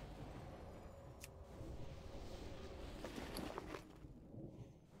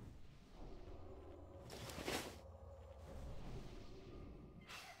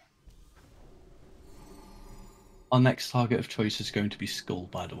 Our next target of choice is going to be Skull,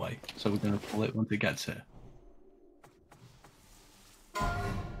 by the way, so we're going to pull it once it gets here.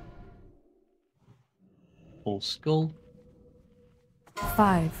 Pull Skull.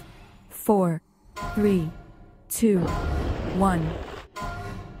 5, 4, 3, 2, 1.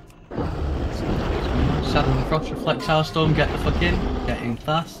 Shadow and Frost, Reflect, Hailstorm, get the fuck in. Get in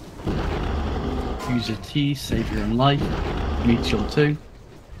fast. Use your T, save your own life. Meteor 2.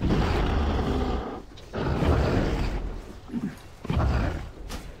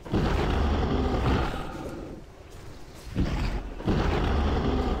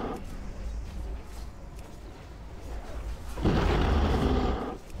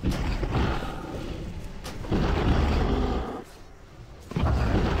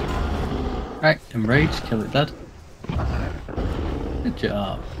 Right, enrage, kill it dead. Good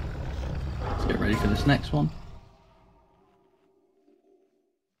job. Let's get ready for this next one.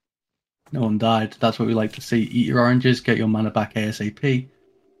 No one died, that's what we like to see. Eat your oranges, get your mana back ASAP.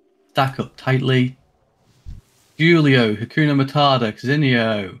 Stack up tightly. Julio, Hakuna Matata,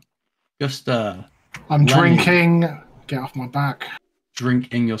 Zinio, Gusta. I'm Lenny. drinking. Get off my back.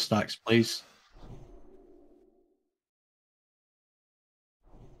 Drink in your stacks, please.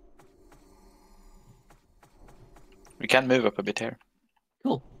 We can move up a bit here.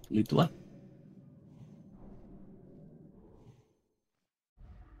 Cool. Lead the way.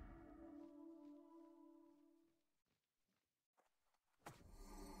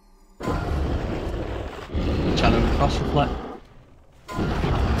 Shadow and Cross Reflect.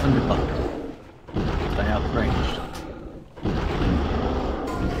 Undercut. Stay out ranged.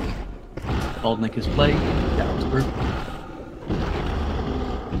 Baldnick is played. Get out of group.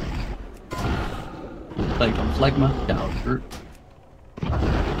 Plague on Phlegma, get out of the group.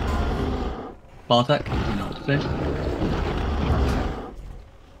 Bartek, you know what to do.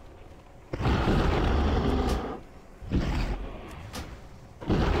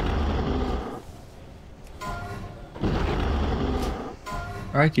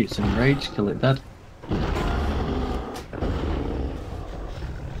 Alright, it's enraged, kill it dead.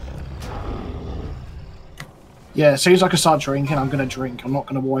 Yeah, as soon as I can start drinking, I'm going to drink. I'm not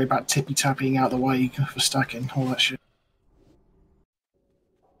going to worry about tippy-tapping out the way for stacking, all that shit.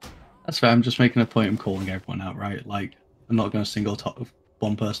 That's fair, I'm just making a point of calling everyone out, right? Like, I'm not going to single top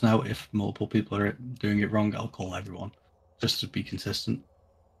one person out. If multiple people are doing it wrong, I'll call everyone, just to be consistent.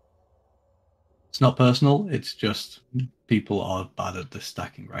 It's not personal, it's just people are bad at this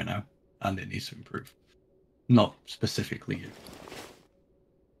stacking right now, and it needs to improve. Not specifically you.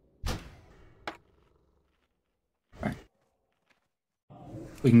 Right.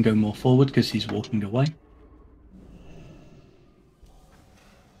 We can go more forward because he's walking away.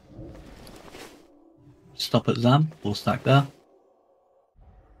 Stop at Zam, we'll stack there.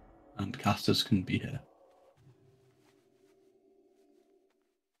 And casters can be here.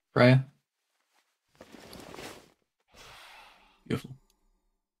 Freya. Beautiful.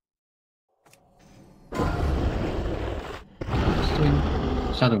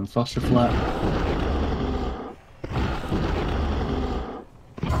 Shadow and Frost Reflect.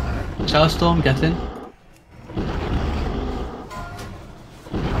 Shadowstorm, get in.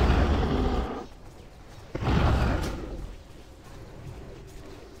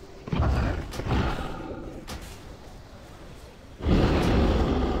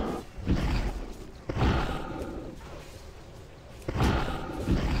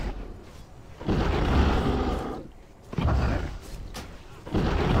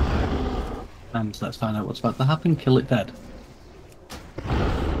 And let's find out what's about to happen. Kill it dead.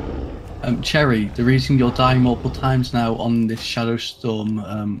 Cherry, the reason you're dying multiple times now on this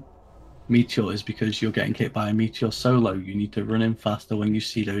Shadowstorm meteor is because you're getting hit by a meteor solo. You need to run in faster when you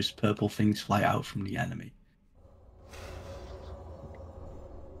see those purple things fly out from the enemy.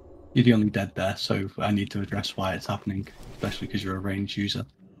 You're the only dead there, so I need to address why it's happening, especially because you're a ranged user.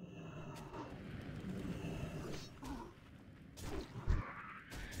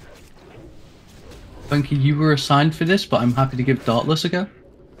 Funky, you were assigned for this, but I'm happy to give Dartless a go.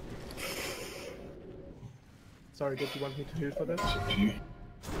 Sorry, did you want me to heal for this?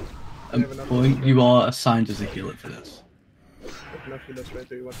 Point, you are assigned as a healer for this. If enough healers, right?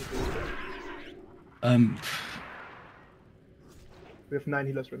 Do you want me to heal? We have 9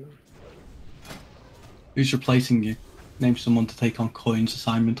 healers right now. Who's replacing you? Name someone to take on Coin's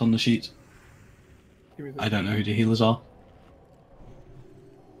assignment on the sheet. I don't know who the healers are.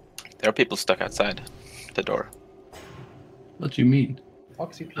 There are people stuck outside the door. What do you mean?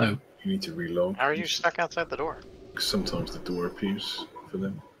 Oxy, oh. You need to reload. How are you stuck outside the door? Sometimes the door appears for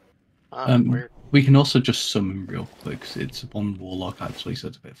them. Weird. We can also just summon real quick. It's one warlock actually, so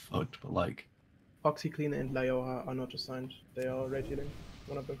it's a bit fucked. But like, OxyClean and Lyoha are not assigned. They are raid healing.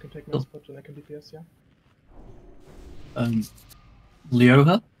 One of them can take my spot and I can DPS. Yeah.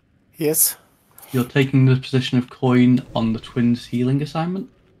 Lyoha? Yes. You're taking the position of Coin on the twins healing assignment.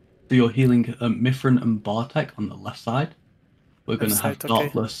 So you're healing Mithrin and Bartek on the left side. We're going to have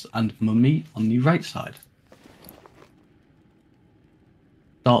Dartless and Mummy on the right side.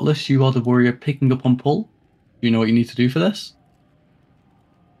 Dartless, you are the warrior picking up on pull. Do you know what you need to do for this?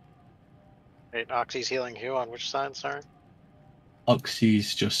 Wait, Oxy's healing who on which side, sorry?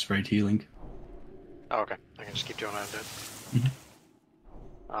 Oxy's just raid healing. Oh, okay. I can just keep doing what I'm doing.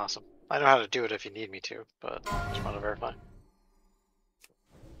 Awesome. I know how to do it if you need me to, but I just want to verify.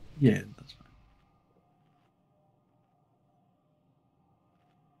 Yeah, that's fine.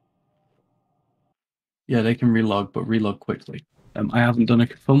 Yeah, they can relog, but relog quickly. I haven't done a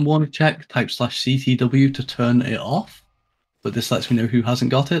confirm warner check, type/CTW to turn it off, but this lets me know who hasn't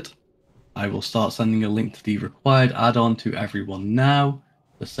got it. I will start sending a link to the required add-on to everyone now,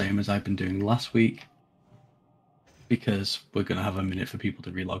 the same as I've been doing last week, because we're going to have a minute for people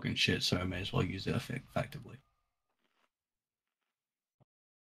to relog and shit, so I may as well use it effectively.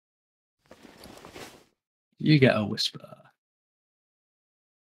 You get a whisper.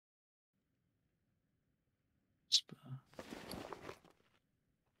 Whisper.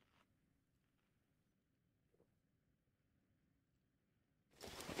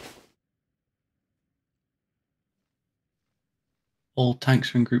 All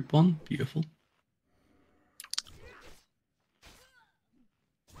tanks are in group 1. Beautiful.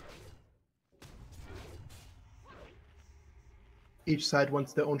 Each side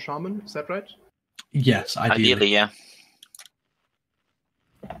wants their own shaman, is that right? Yes, ideally. Yeah.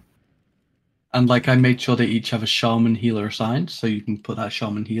 And like I made sure they each have a shaman healer assigned, so you can put that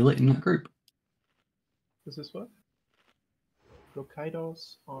shaman healer in that group. This is what?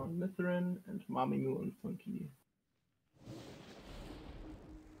 Lokaidos on Mithrin and Mamimu on Funky.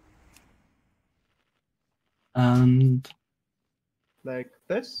 And like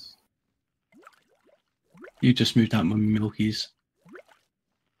this? You just moved out my Milkies.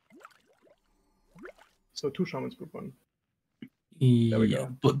 So 2 shamans group 1. Yeah, there we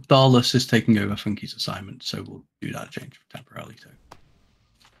go. But Darless is taking over Funky's assignment, so we'll do that change temporarily too.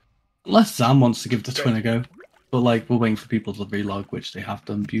 Unless Zam wants to give the twin a go. But like, we're waiting for people to relog, which they have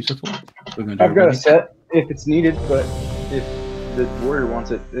done beautiful. We're gonna do I've got a set if it's needed, but if the warrior wants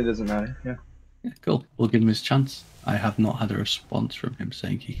it, it doesn't matter. Yeah. Yeah, cool. We'll give him his chance. I have not had a response from him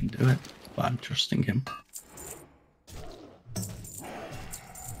saying he can do it, but I'm trusting him.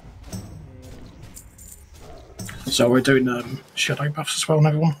 So we're doing shadow buffs as well on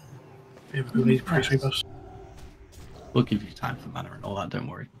everyone. Everybody needs priestly buffs. We'll give you time for mana and all that, don't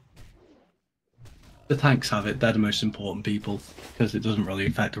worry. The tanks have it, they're the most important people, because it doesn't really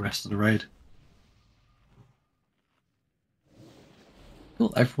affect the rest of the raid.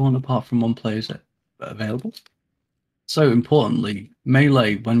 Cool, everyone apart from one player is available. So importantly,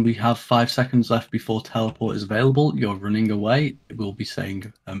 melee, when we have 5 seconds left before teleport is available, you're running away, it will be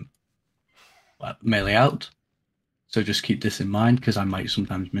saying melee out. So just keep this in mind, because I might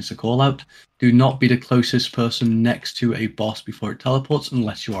sometimes miss a call out. Do not be the closest person next to a boss before it teleports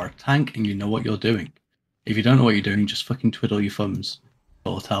unless you are a tank and you know what you're doing. If you don't know what you're doing, just fucking twiddle your thumbs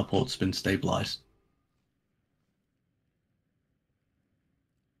until the teleport's been stabilized.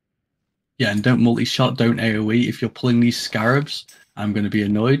 Yeah, and don't multi-shot, don't AoE. If you're pulling these scarabs, I'm going to be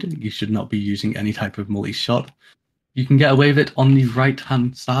annoyed. You should not be using any type of multi-shot. You can get away with it on the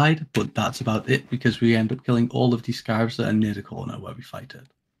right-hand side, but that's about it, because we end up killing all of these scarabs that are near the corner where we fight it.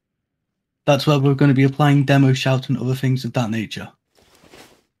 That's where we're going to be applying demo shout and other things of that nature.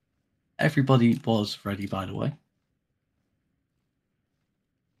 Everybody was ready, by the way.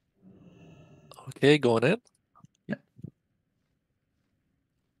 Okay, going in. Yep.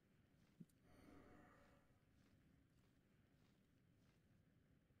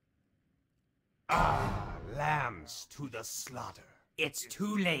 dogs to the slaughter. It's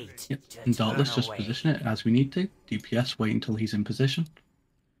too late. Yep. And Dauntless, just position it as we need to. DPS, wait until he's in position.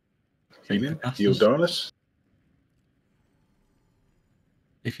 Healing? Heal Dauntless?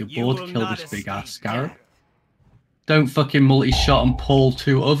 If you're bored, kill this big ass scarab. Don't fucking multi-shot and pull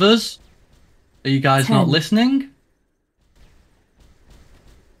 2 others. Are you guys not listening?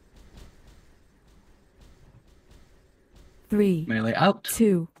 Three. Melee out.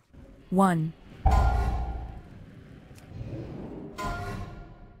 2, 1.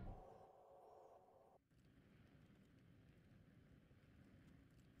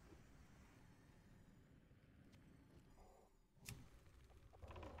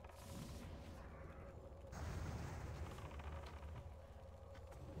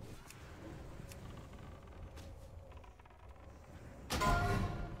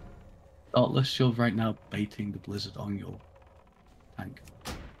 Dauntless, you're right now baiting the blizzard on your tank.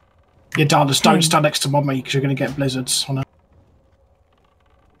 Yeah, Dauntless, don't stand next to Mommy because you're going to get blizzards on her.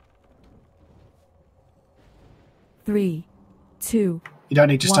 3, 2. You don't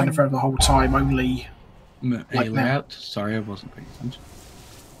need to stand in front of the whole time, only... Melee out. Sorry, I wasn't paying attention.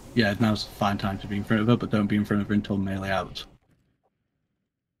 Yeah, now's a fine time to be in front of her, but don't be in front of her until melee out.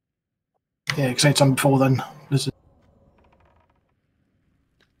 Yeah, because anytime before then, blizzard.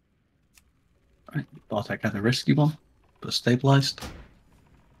 Right, Bartek had a risky one, but stabilised.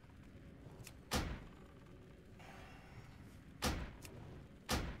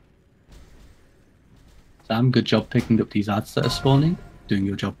 Sam, good job picking up these ads that are spawning. Doing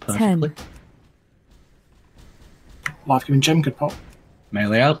your job perfectly. 10. Life-giving gem, good pop.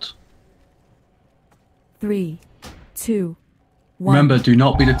 Melee out. 3, 2, 1. Remember, do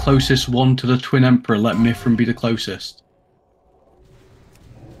not be the closest one to the Twin Emperor. Let Mithrin be the closest.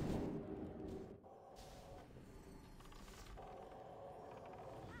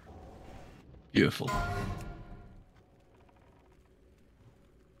 Beautiful.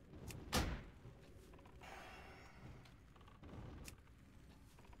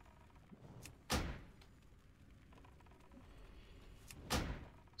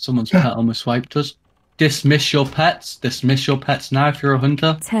 Someone's pet almost swiped us. Dismiss your pets. Dismiss your pets now if you're a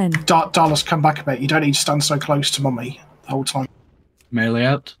hunter. 10. Dauntless, come back a bit. You don't need to stand so close to Mommy the whole time. Melee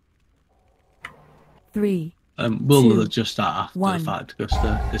out. 3. We'll 2, adjust that after 1. the fact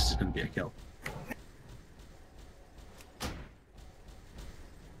because this is going to be a kill.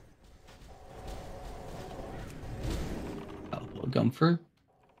 That'll gone through.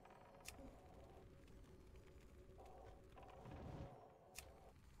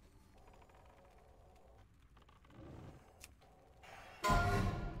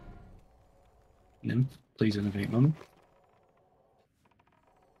 Nymph, please innovate, Mummy.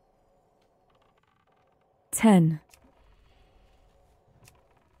 10.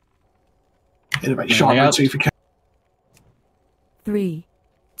 Innovate shot 2 for 3,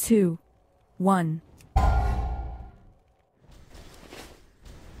 2, 1.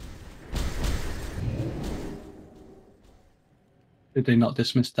 Did they not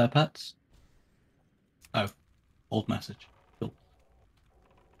dismiss their pets? Oh, old message. Cool.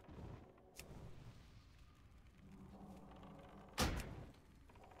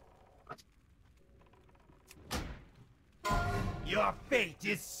 Your fate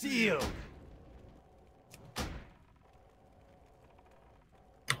is sealed.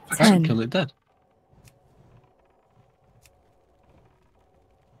 10. Kill it dead.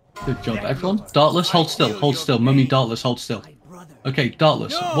 Good job, everyone. Dauntless, hold still, hold still. Mummy, Dauntless, hold still. Okay,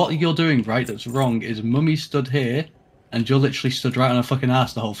 Dauntless, what you're doing, right, that's wrong, is Mummy stood here, and you're literally stood right on her fucking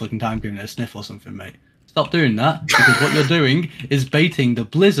ass the whole fucking time giving it a sniff or something, mate. Stop doing that, because what you're doing is baiting the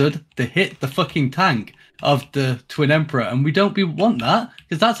blizzard to hit the fucking tank of the Twin Emperor, and we don't want that,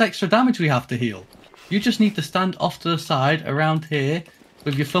 because that's extra damage we have to heal. You just need to stand off to the side, around here,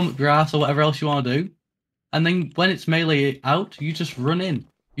 with your thumb up your ass or whatever else you want to do, and then when it's melee out, you just run in.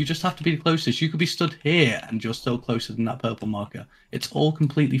 You just have to be the closest. You could be stood here and you're still closer than that purple marker. It's all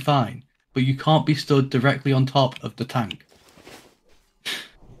completely fine. But you can't be stood directly on top of the tank.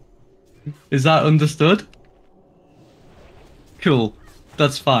 Is that understood? Cool.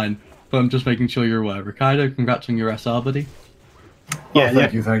 That's fine. But I'm just making sure you're aware. Ricardo, congrats on your SR, buddy. Yeah,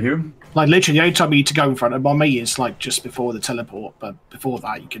 thank you. Like, literally, the only time you need to go in front of Mommy is, like, just before the teleport. But before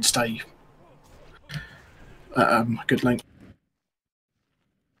that, you can stay a good length.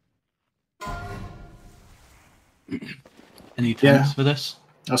 Any tanks for this?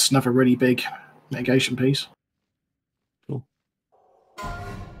 That's another really big mitigation piece. Cool.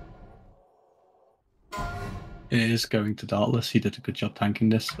 It is going to Dauntless. He did a good job tanking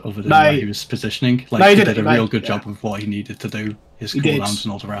this, other than where he was positioning. Like, he did a real good job of what he needed to do, his cooldowns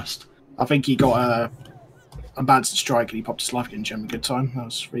and all the rest. I think he got I'm bad to strike and he popped his life getting gem a good time. That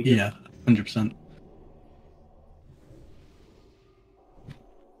was really good. Yeah, 100%.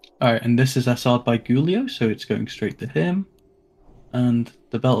 Alright, and this is SR'd by Gulio, so it's going straight to him. And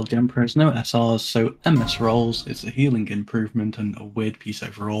the Belt of the Emperor has no SRs, so MS rolls, it's a healing improvement and a weird piece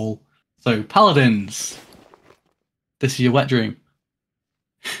overall. So, Paladins! This is your wet dream.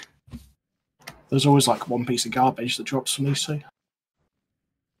 There's always like one piece of garbage that drops from these two.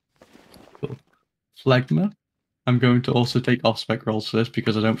 Cool. Phlegma. I'm going to also take off-spec rolls for this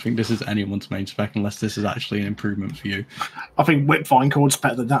because I don't think this is anyone's main spec unless this is actually an improvement for you. I think Whip Vine Cord's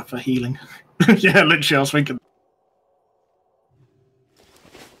better than that for healing. Yeah, literally, I was thinking.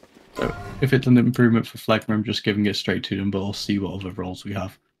 So, if it's an improvement for Phlegma, I'm just giving it straight to them, but I'll see what other rolls we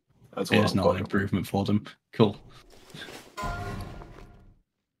have. That's It what is I'm not an going improvement for them. Cool.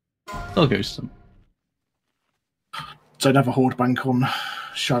 Still goes to them. Don't have a Horde bank on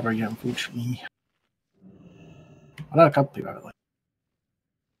Shivo yet, unfortunately. I know a couple people have it.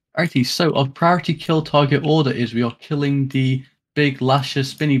 Alrighty, so our priority kill target order is we are killing the big lasher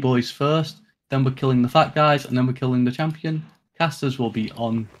spinny boys first, then we're killing the fat guys, and then we're killing the champion. Casters will be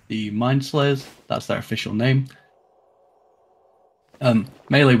on the Mind Slayers, that's their official name.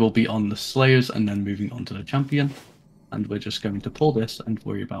 Melee will be on the Slayers and then moving on to the champion. And we're just going to pull this and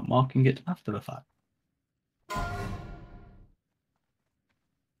worry about marking it after the fact.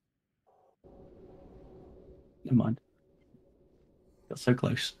 Never mind. Got so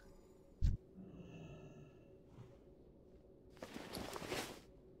close.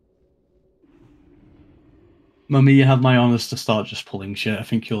 Mummy, you have my honours to start just pulling shit. I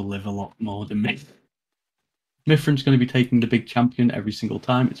think you'll live a lot more than me. Mithrin's going to be taking the big champion every single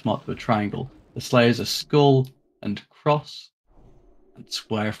time. It's marked with a triangle. The Slayers are skull and cross. And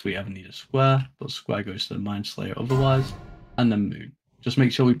square if we ever need a square. But square goes to the Mind Slayer otherwise. And then moon. Just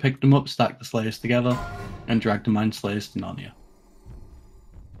make sure we pick them up, stack the Slayers together, and drag the Mind Slayers to Narnia.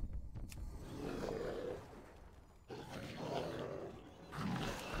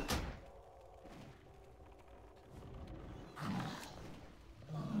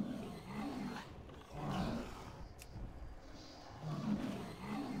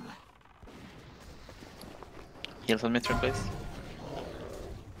 Heals on Mithrin, please.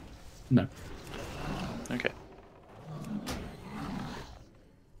 No. Okay.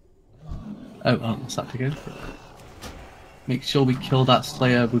 Oh, well, that's that to go. Make sure we kill that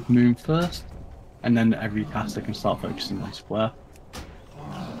Slayer with Moon first, and then every caster can start focusing on Square.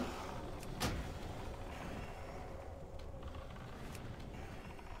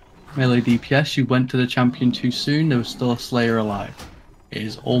 Melee DPS, you went to the champion too soon, there was still a Slayer alive. It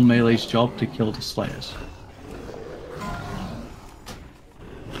is all Melee's job to kill the Slayers.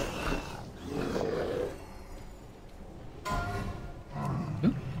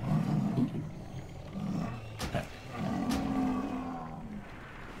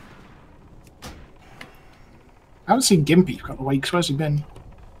 I haven't seen Gimpy for a couple of weeks. Where's he been?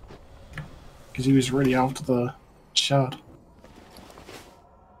 Because he was really after the shard.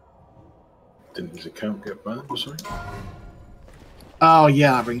 Didn't his account get banned or something? Oh,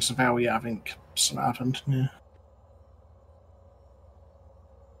 yeah, that rings a bell. Yeah, I think something happened. Yeah.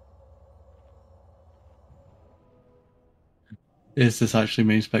 Is this actually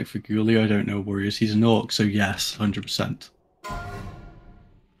main spec for Gulio? I don't know. Warriors. He's an orc, so yes, 100%.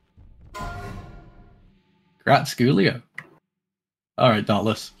 Congrats, Gulio. Alright,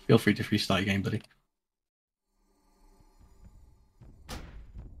 Dartless. Feel free to restart your game, buddy.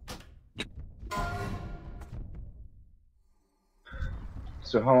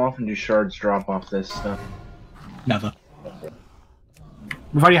 So how often do shards drop off this stuff? Never.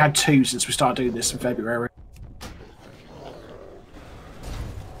 We've only had 2 since we started doing this in February.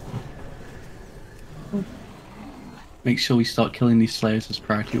 Make sure we start killing these Slayers as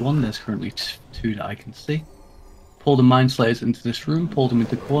priority 1. There's currently 2 that I can see. Pull the Mind Slayers into this room, pull them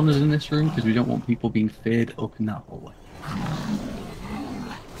into corners in this room, because we don't want people being feared up in that hallway.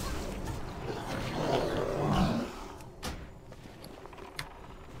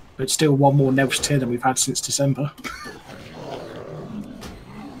 But it's still one more Nev's tier than we've had since December.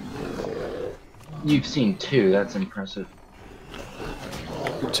 You've seen 2, that's impressive.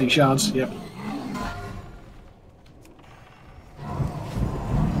 2 shards, yep.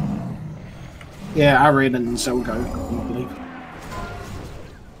 Yeah, Arian and Zelgo, I believe.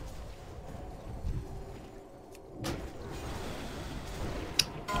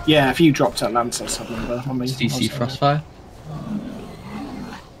 Yeah, if you dropped Atlantis, I remember. I mean, DC Frostfire.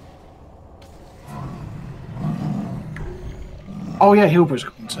 Oh yeah, Hilbra's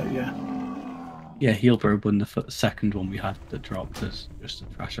gone too, yeah. Yeah, Healbro won the second one we had that dropped as just a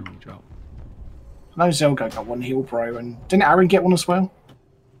trash and drop. I know Zelgo got one heal, bro, and didn't Aaron get one as well?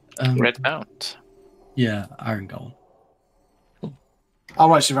 Red mount. Yeah, Aaron got one. Oh,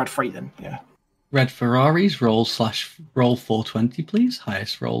 right, so you've had 3 then, yeah. Red Ferraris, roll 420, please.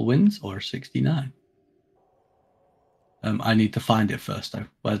 Highest roll wins, or 69. I need to find it first, though.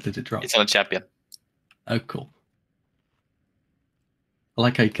 Where did it drop? It's on a champion. Oh, cool. I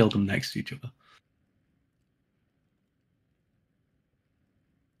like how you killed them next to each other.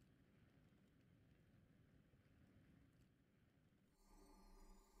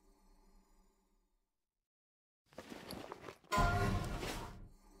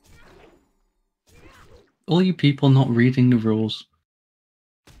 All you people not reading the rules.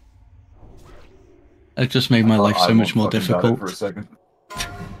 It just made my life so much more difficult. For a second.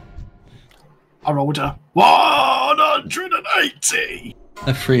 I rolled a 180!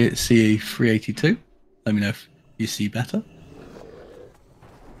 A free CE 382. Let me know if you see better.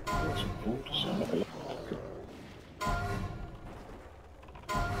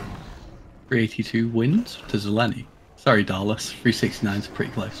 382 wins to Zeleny. Sorry, Darless. 369 is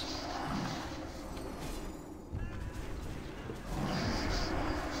pretty close.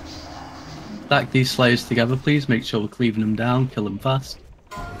 Stack these Slayers together, please. Make sure we're cleaving them down. Kill them fast.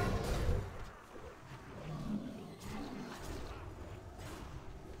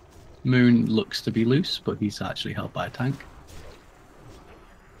 Moon looks to be loose, but he's actually held by a tank.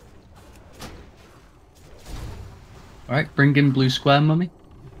 Alright, bring in blue square, mummy.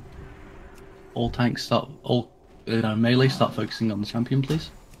 All tanks start, all melee start focusing on the champion,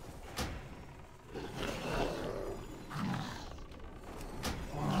 please.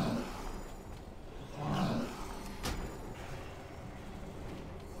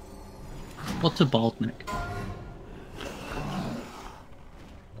 What's a baldnick?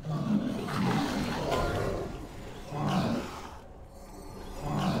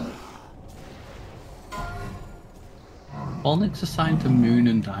 Baldnick's assigned to Moon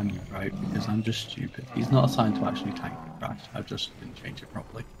and Diamond, right? Because I'm just stupid. He's not assigned to actually tank the crash. I just didn't change it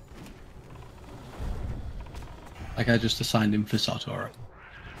properly. Like I just assigned him for Sartora.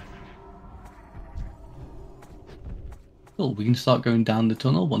 Cool, we can start going down the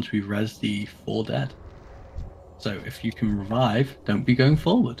tunnel once we res the 4 dead. So if you can revive, don't be going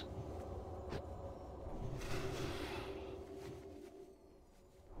forward.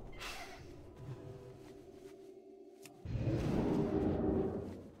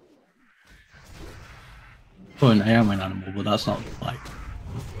 Oh, and I am an animal, but that's not like...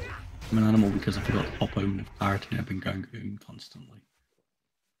 I'm an animal because I forgot to pop Omen of Clarity and I've been going constantly.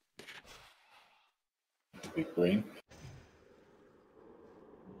 Big green.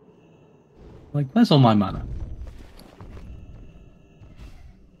 Like, where's all my mana?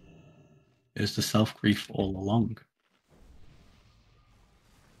 It's the self-grief all along.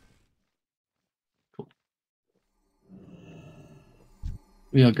 Cool.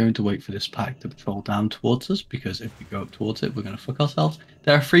 We are going to wait for this pack to patrol down towards us, because if we go up towards it, we're going to fuck ourselves.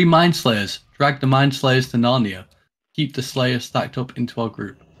 There are 3 Mind Slayers. Drag the Mind Slayers to Narnia. Keep the Slayers stacked up into our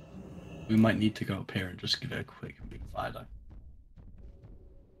group. We might need to go up here and just give it a quick big fire though.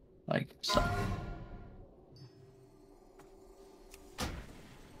 Like so.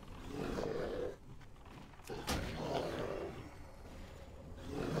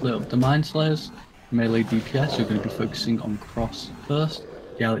 Lit up the Mind Slayers. Melee DPS, you're going to be focusing on Cross first.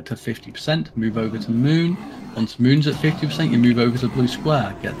 Scale it to 50%, move over to Moon. Once Moon's at 50%, you move over to Blue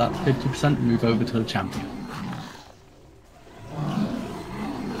Square. Get that to 50%, move over to the Champion.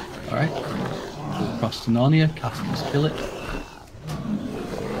 Alright. We'll cross to Narnia, casters kill it.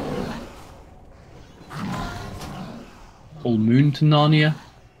 Pull Moon to Narnia.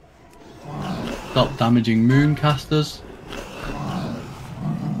 Stop damaging Moon casters.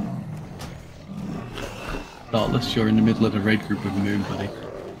 Dartless, you're in the middle of the raid group with Moon, buddy.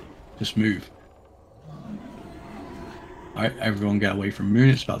 Just move. Alright, everyone get away from Moon,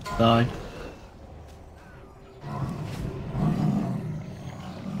 it's about to die.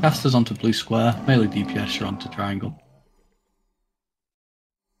 Casters onto Blue Square, melee DPS you're onto Triangle.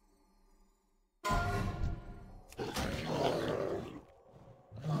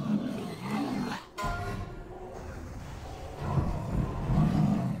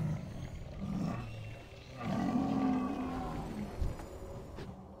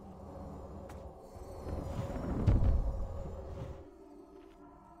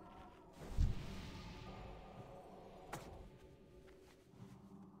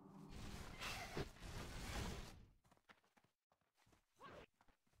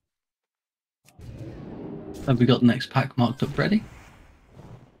 Have we got the next pack marked up ready?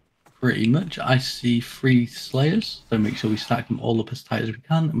 Pretty much. I see 3 Slayers, so make sure we stack them all up as tight as we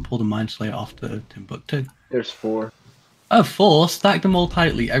can and pull the Mind Slayer off to Timbuktu. There's 4. Oh, 4? Stack them all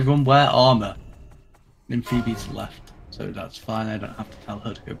tightly. Everyone wear armor. And Phoebe's left, so that's fine. I don't have to tell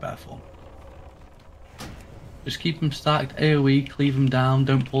her to go bare form. Just keep them stacked, AoE, cleave them down,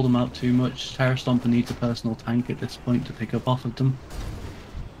 don't pull them out too much. Terra Stomper needs a personal tank at this point to pick up off of them.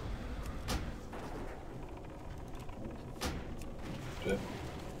 Okay.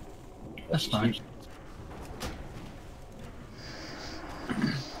 That's fine.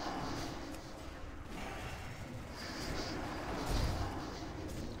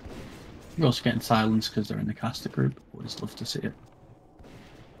 You're also getting silence because they're in the caster group. Always love to see it.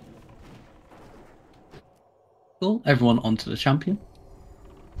 Cool. Everyone onto the champion.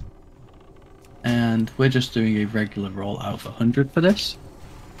 And we're just doing a regular roll out of 100 for this.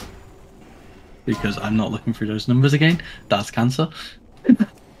 Because I'm not looking through those numbers again. That's cancer.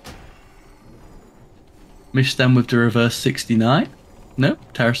 Mish them with the reverse 69. No,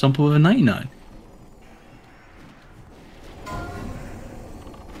 Terra Stomper with a 99.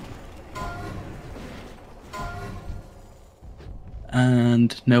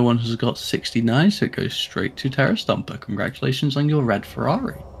 And no one has got 69, so it goes straight to Terra Stomper. Congratulations on your red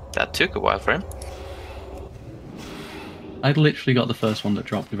Ferrari. That took a while for him. I'd literally got the first one that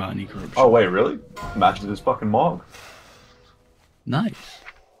dropped without any corruption. Oh wait, really? Matches his fucking mog. Nice.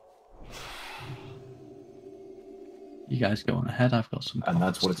 You guys go on ahead, I've got some. And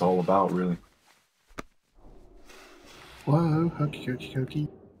that's what it's all about, really. Whoa, hokey cokey cokey.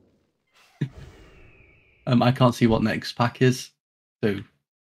 I can't see what next pack is, so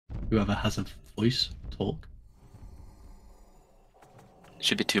whoever has a voice, talk. It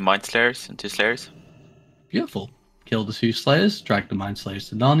should be 2 Mind Slayers and 2 Slayers. Beautiful. Kill the 2 Slayers, drag the Mind Slayers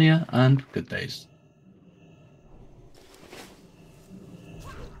to Narnia, and good days.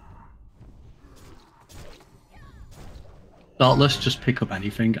 Dartless, just pick up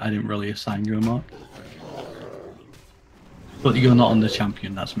anything. I didn't really assign you a mark. But you're not on the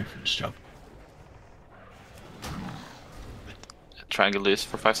champion, that's Mithrin's job. Triangle loose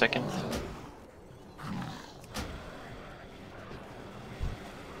for 5 seconds.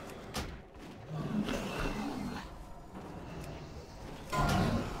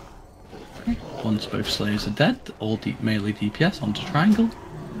 Once both Slayers are dead, all deep melee DPS onto Triangle.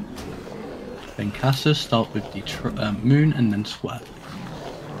 Then casters start with the Moon and then Square.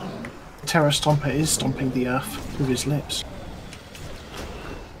 Terra Stomper is stomping the earth with his lips.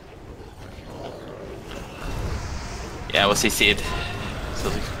 Yeah, we'll CC'd. So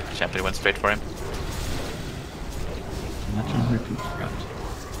the champion went straight for him. Imagine Reaping Threat.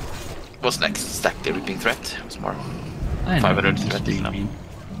 What's next? Stack the Reaping Threat. What's more? I know, 500 I'm just threat. being No. mean.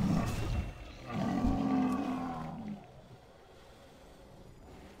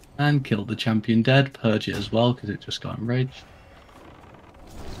 And kill the champion dead, purge it as well because it just got enraged.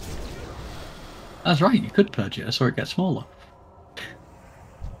 That's right, you could purge it, I saw it get smaller.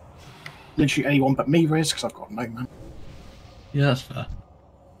 Literally anyone but me, Riz, because I've got no man. Yeah, that's fair.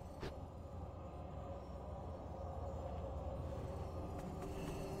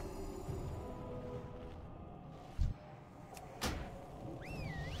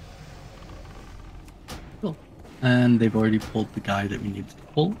 Cool. And they've already pulled the guy that we needed to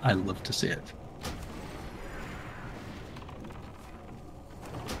pull. I love to see it.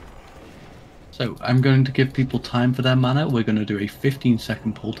 So I'm going to give people time for their mana. We're going to do a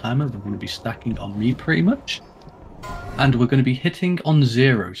 15-second pull timer. We're going to be stacking on me pretty much. And we're going to be hitting on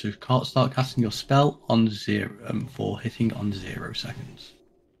 0. So start casting your spell on 0 for hitting on 0 seconds.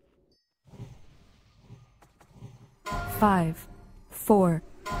 5, 4,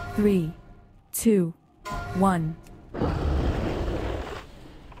 3, 2, 1.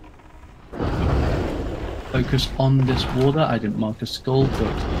 Focus on this warder. I didn't mark a skull, but I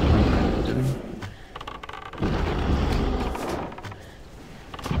know what we're doing.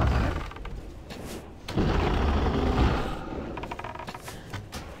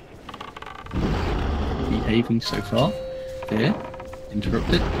 Behaving so far. Fear.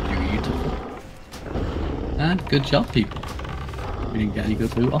 Interrupted. Beautiful. And good job, people. We didn't get any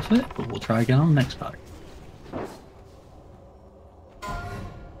good loot off it, but we'll try again on the next pack.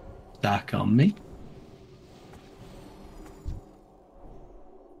 Stack on me.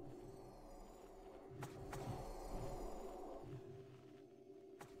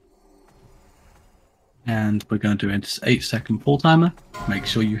 And we're going to do an 8-second pull timer. Make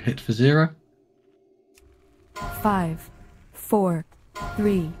sure you hit for 0. 5, 4,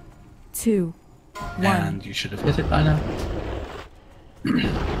 3, 2, 1. And you should have hit it by now.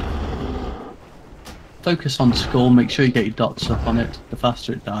 focus on skull, make sure you get your dots up on it. The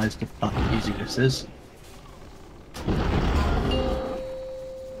faster it dies, the easier this is.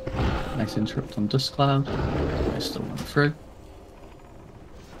 Nice interrupt on Dust Cloud. I still went through.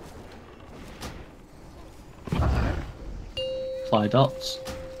 Apply dots.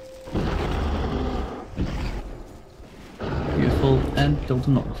 Beautiful, and build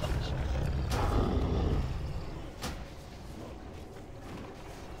a nullifiers.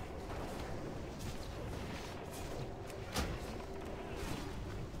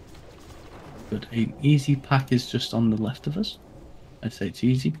 Good. An easy pack is just on the left of us. I say it's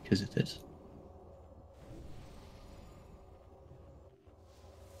easy because it is.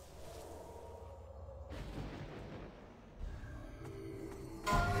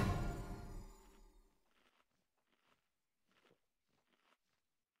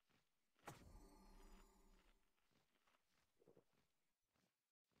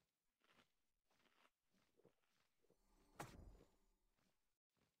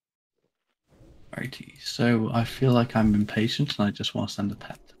 Righty, so I feel like I'm impatient and I just want to send a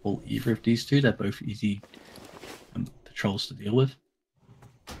pet to pull either of these two. They're both easy patrols to deal with.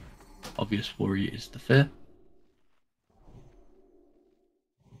 Obvious worry is the fear.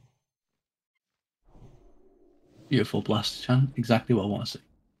 Beautiful blast chant, exactly what I want to see.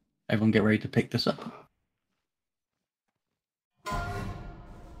 Everyone get ready to pick this up.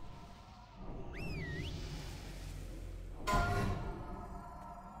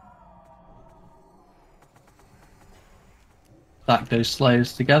 Stack those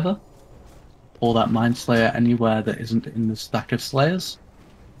Slayers together. Pull that Mind Slayer anywhere that isn't in the stack of Slayers.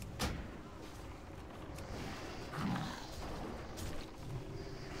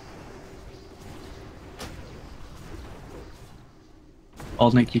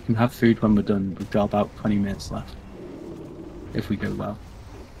 Nick, you can have food when we're done. We've got about 20 minutes left. If we go well.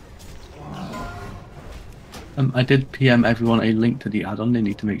 I did PM everyone a link to the add-on. They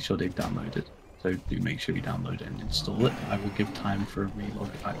need to make sure they've downloaded. So do make sure you download it and install it. I will give time for a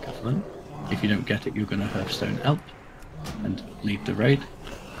relog back of them. If you don't get it, you're going to Hearthstone out and leave the raid.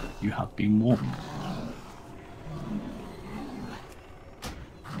 You have been warned.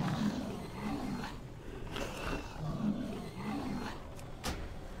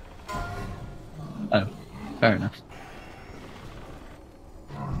 Oh, fair enough.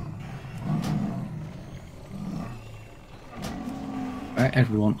 Alright,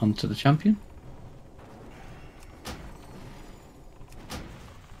 everyone onto the champion.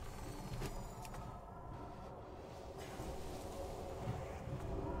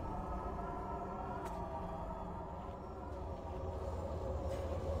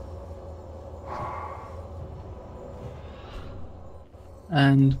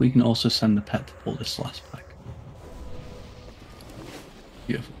 And we can also send the pet to pull this last pack.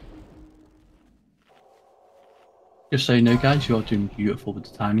 Beautiful. Just so you know, guys, you are doing beautiful with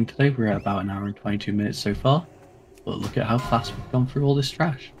the timing today. We're at about 1 hour and 22 minutes so far. But look at how fast we've gone through all this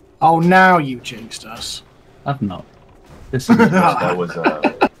trash. Oh, now you jinxed us. I've not. This is that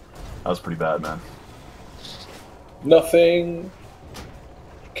was pretty bad, man. Nothing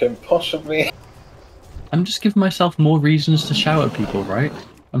can possibly... I'm just giving myself more reasons to shout at people, right?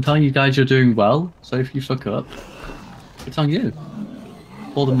 I'm telling you guys you're doing well, so if you fuck up, it's on you.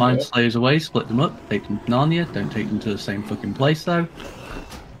 Pull the Mind Slayers away, split them up, take them to Narnia, don't take them to the same fucking place though.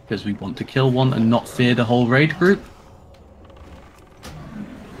 Because we want to kill one and not fear the whole raid group.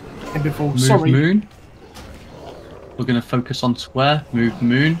 And before, move sorry. Moon. We're going to focus on Square, move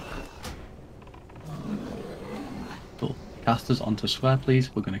Moon. Cool. Casters onto Square,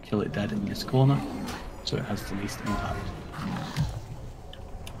 please. We're going to kill it dead in this corner, so it has the least impact.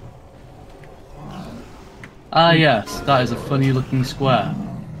 Ah yes, that is a funny looking square.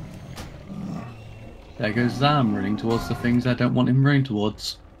 There goes Zam running towards the things I don't want him running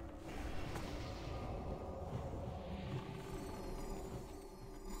towards.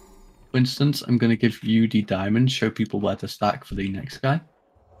 For instance, I'm going to give you the diamond, show people where to stack for the next guy.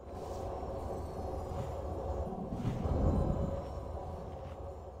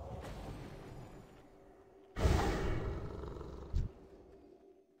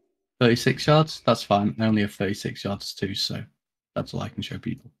 "36 yards, that's fine. I only have 36 yards too, so that's all I can show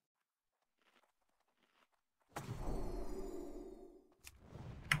people."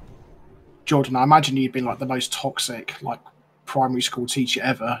 Jordan, I imagine you'd been like the most toxic, like, primary school teacher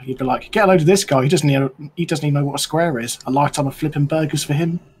ever. You'd be like, get a load of this guy. He doesn't even know what a square is. A lifetime of flipping burgers for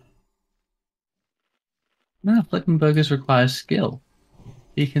him. No, flipping burgers requires skill.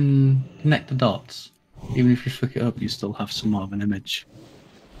 You can connect the dots. Even if you fuck it up, you still have somewhat of an image.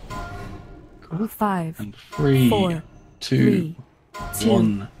 Cool. 5, And 3, 4, 2,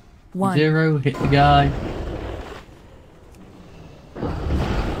 1. 1. 0, hit the guy.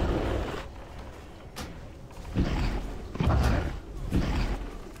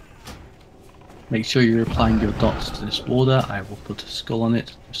 Make sure you're applying your dots to this border. I will put a skull on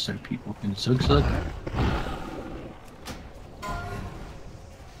it just so people can zug.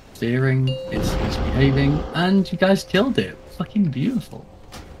 Steering, it's misbehaving, and you guys killed it. Fucking beautiful.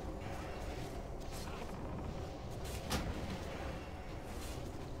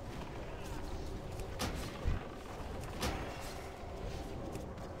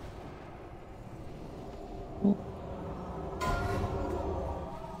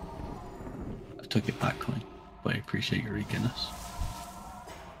 I took it back, Coin, but I appreciate your eagerness.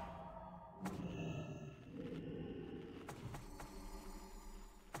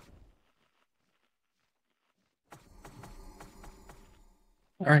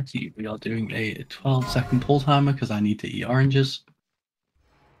 Alrighty, we are doing a 12-second pull timer because I need to eat oranges.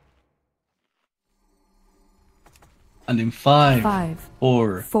 And in 5,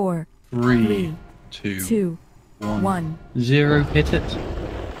 4, 3, 2, 1, 0, hit it.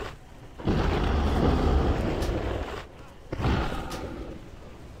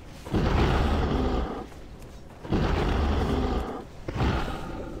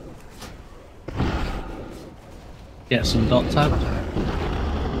 Get some dots out.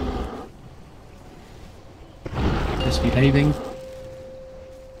 Misbehaving.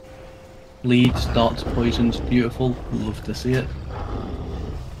 Leads, dots, poisons, beautiful. Love to see it.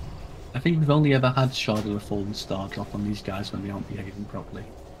 I think we've only ever had Shard of the Fallen Star drop on these guys when they aren't behaving properly.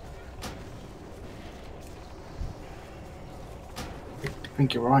 I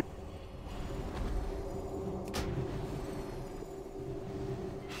think you're right.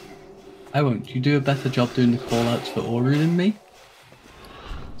 I won't. You do a better job doing the callouts for Oru than me.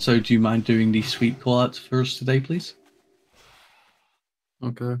 So do you mind doing the sweep callouts for us today, please?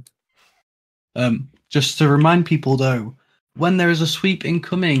 Okay. Just to remind people though, when there is a sweep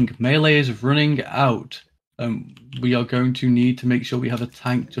incoming, melee is running out. We are going to need to make sure we have a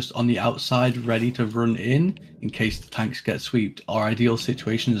tank just on the outside ready to run in case the tanks get sweeped. Our ideal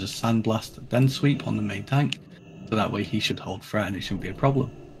situation is a sandblast then sweep on the main tank, so that way he should hold threat and it shouldn't be a problem.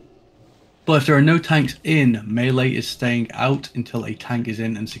 But if there are no tanks in, melee is staying out until a tank is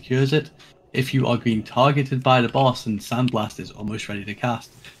in and secures it. If you are being targeted by the boss and sandblast is almost ready to cast,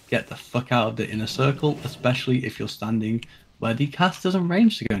 get the fuck out of the inner circle, especially if you're standing where the casters and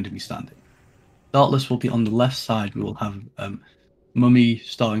ranged are going to be standing. Dartless will be on the left side. We will have Mummy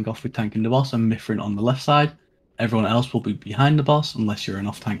starting off with tanking the boss and Mithrin on the left side. Everyone else will be behind the boss unless you're an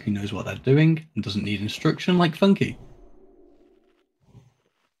off tank who knows what they're doing and doesn't need instruction like Funky.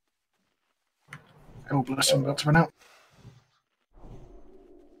 Oh, bless him, about to run out.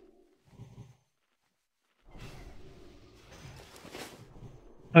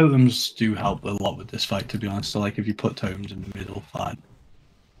 Totems do help a lot with this fight, to be honest. So, like, if you put totems in the middle, fine.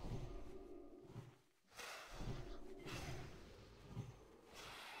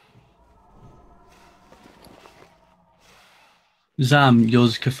 Zam, your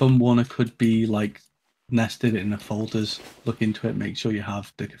Kafum Warner could be, like, nested in the folders. Look into it. Make sure you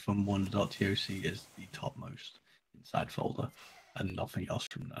have the Kafum1.toc is the topmost inside folder and nothing else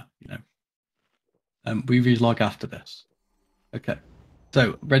from there, you know. We relog after this. Okay.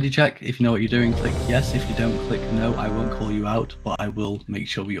 So, ready check. If you know what you're doing, click yes. If you don't, click no. I won't call you out, but I will make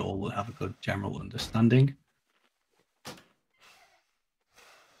sure we all will have a good general understanding.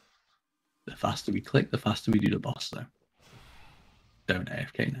 The faster we click, the faster we do the boss, though. Don't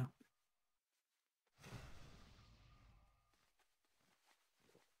AFK now.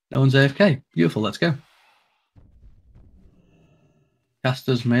 No one's AFK. Beautiful, let's go.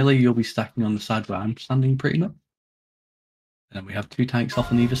 Casters melee, you'll be stacking on the side where I'm standing pretty much. And then we have 2 tanks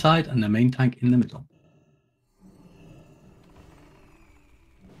off on either side and the main tank in the middle.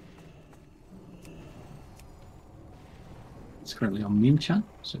 It's currently on meme chat,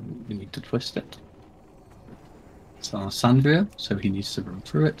 so we need to twist it. It's on Sandria, so he needs to run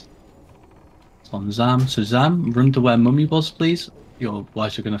through it. It's on Zam, so Zam, run to where Mummy was, please.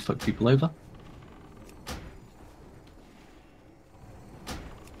 Otherwise you're going to fuck people over.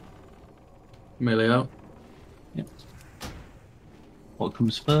 Melee out. Yep. What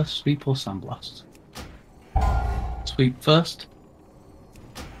comes first, sweep or sandblast? Sweep first.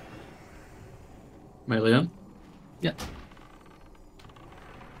 Melee out. Yep.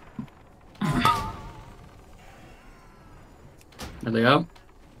 Melee out.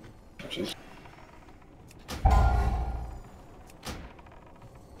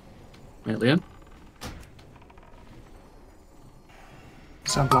 Melee in.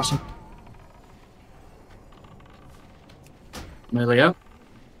 Sandblasting. Melee out.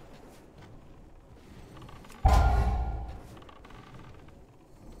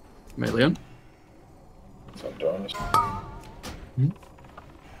 Melian. It's not darkness.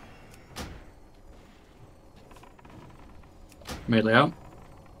 Melee out.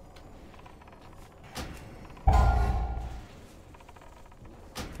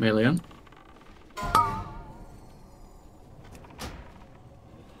 Melee in.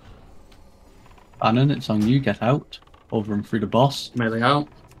 Bannon, it's on you. Get out. Over and through the boss. Melee out.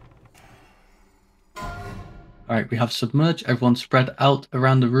 Alright, we have submerge. Everyone spread out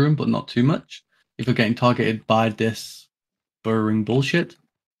around the room, but not too much. If you're getting targeted by this burrowing bullshit,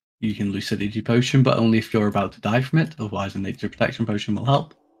 you can lucidity potion, but only if you're about to die from it. Otherwise, a nature protection potion will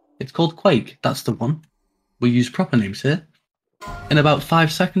help. It's called Quake. That's the one. We use proper names here. In about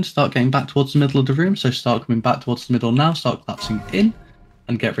 5 seconds, start getting back towards the middle of the room. So start coming back towards the middle now. Start collapsing in.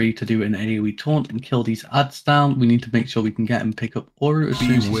 And get ready to do an AoE taunt and kill these ads down. We need to make sure we can get and pick up Aura as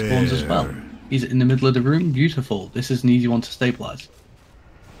soon as he spawns as well. He's in the middle of the room. Beautiful. This is an easy one to stabilize.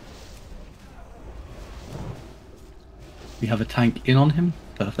 We have a tank in on him.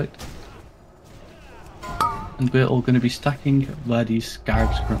 Perfect. And we're all going to be stacking where these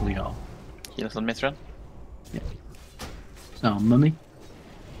scarabs currently are. Heals on Mithran. Yeah. Now, Mummy.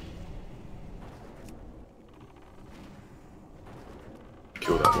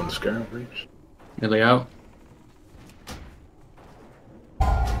 Kill that one scarab reach. Melee out.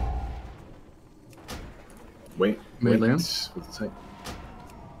 Wait, Melee in. with the tank.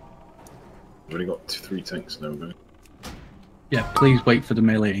 We've only got 3 tanks now, guys. Yeah, please wait for the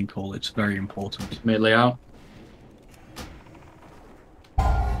melee in call. It's very important. Melee out.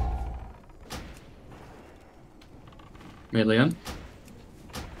 Melee in.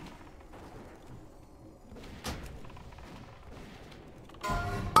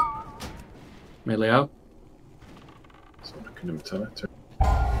 Melee out. So I can imitate.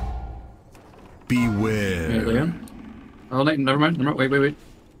 Beware. Melee in. Oh, never mind. Wait.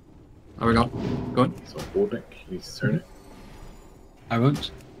 Oh, we go. Go on. It's on board deck. You need to turn it. I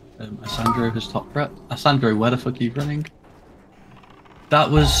won't. Asandro has top threat. Asandro, where the fuck are you running? That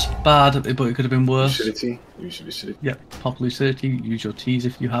was bad, but it could have been worse. Lucidity. Use lucidity. Yep, pop lucidity. Use your T's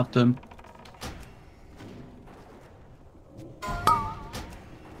if you have them.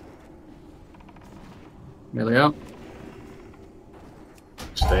 Melee out.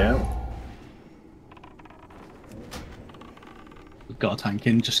 Stay out. We've got a tank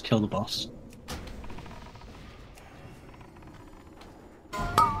in. Just kill the boss.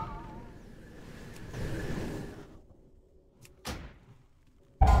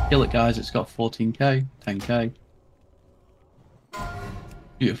 Kill it, guys. It's got 14k, 10k.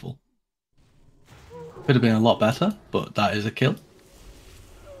 Beautiful. Could have been a lot better, but that is a kill.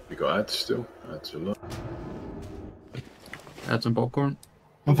 We got ads still. Ads a lot. Add some popcorn.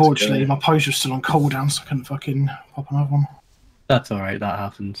 Unfortunately, my potion's still on cooldown, so I couldn't fucking pop another one. That's alright, that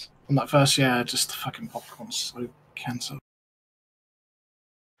happens. On that first, yeah, just the fucking popcorn's so cancer.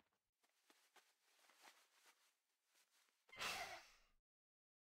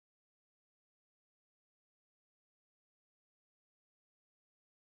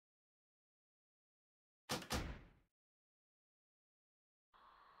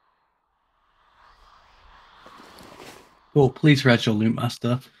 Cool, please read your loot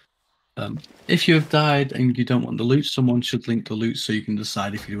master. If you have died and you don't want the loot, someone should link the loot so you can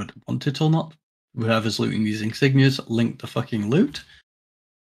decide if you would want it or not. Whoever's looting these insignias, link the fucking loot.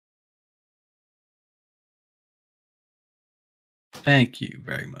 Thank you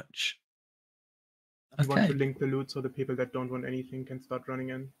very much. You want to Okay, link the loot so the people that don't want anything can start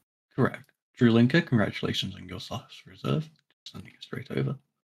running in. correct. Drew Linker, congratulations on your slash reserve. Sending it straight over.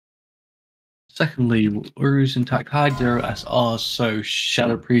 Secondly, Uru's intact hide, 0 SRs, so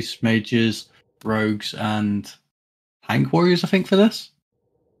Shadow Priests, Mages, Rogues, and Hank Warriors, I think, for this.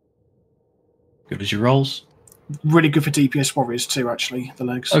 Good as your rolls. Really good for DPS warriors too, actually, the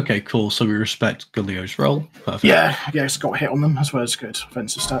legs. Okay, cool. So we respect Gullio's roll. Perfect. Yeah, it's got a hit on them as well as good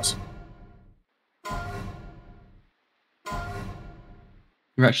offensive stats.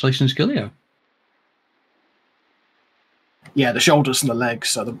 Congratulations, Gullio. Yeah, the shoulders and the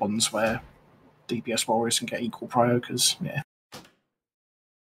legs are the ones where DPS warriors can get equal prio, because, yeah.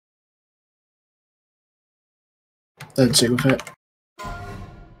 Then see with it.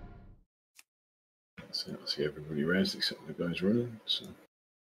 So I see everybody raised except the guys running. So.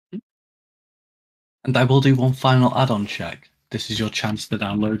 And I will do one final add-on check. This is your chance to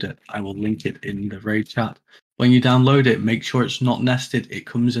download it. I will link it in the raid chat. When you download it, make sure it's not nested. It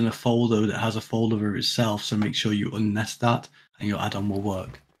comes in a folder that has a folder for itself, so make sure you unnest that and your add-on will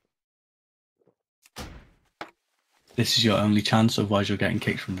work. This is your only chance, otherwise you're getting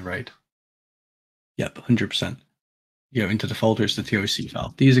kicked from the raid. Yep, 100%. you know, into the folder, it's the TOC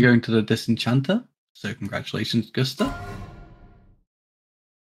file. These are going to the Disenchanter, so congratulations, Gusta.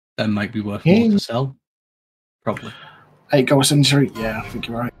 That might be worth more to sell. Probably. 8 goal century. Yeah, I think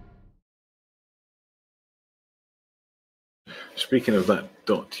you're right. Speaking of that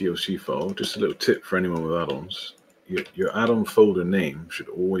 .toc file, just a little tip for anyone with add-ons. Your add-on folder name should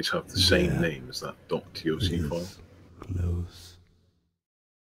always have the same name as that .toc file. Close.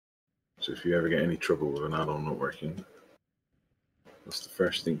 So if you ever get any trouble with an add-on not working, that's the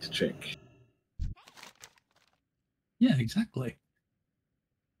first thing to check. Yeah, exactly.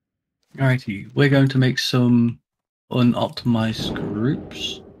 Alrighty, we're going to make some unoptimized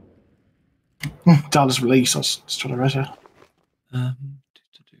groups. Dallas release. I was just trying to read it.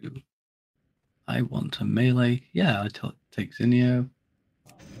 I want a melee. Yeah, I take Zinio.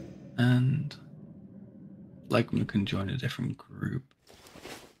 And like we can join a different group.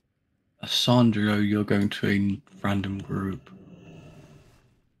 A Sandro, you're going to a random group.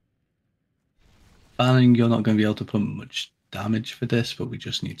 Fanning, you're not going to be able to put much damage for this, but we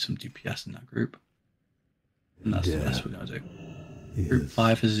just need some DPS in that group. And that's the best we're going to do. Group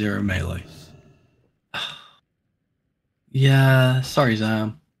 5 is 0 melee. Yeah, sorry,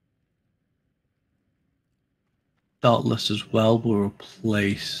 Zam. Dartless as well will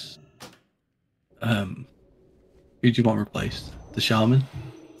replace... who do you want replaced? The Shaman?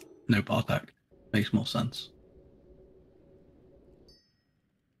 No, Bartek. Makes more sense.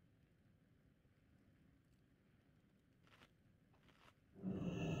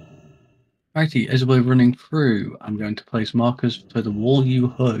 Righty, as we're running through, I'm going to place markers for the wall you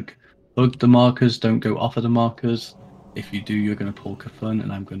hug. Hug the markers, don't go off of the markers. If you do, you're going to pull Cthulhu,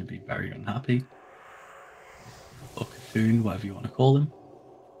 and I'm going to be very unhappy. Or Cthulhu, whatever you want to call him.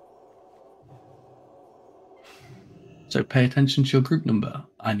 So pay attention to your group number.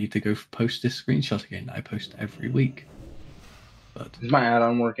 I need to go post this screenshot again. I post every week. But is my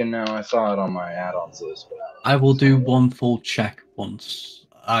add-on working now? I saw it on my add-ons list, but I will do one full check once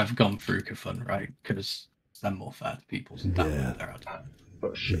I've gone through Cthulhu, right? Because they're more fair to people.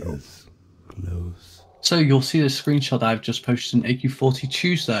 Close. So you'll see the screenshot I've just posted in AQ40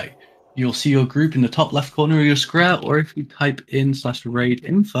 Tuesday. You'll see your group in the top left corner of your square, or if you type in /raid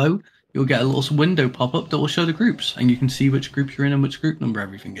info, you'll get a little window pop up that will show the groups, and you can see which group you're in and which group number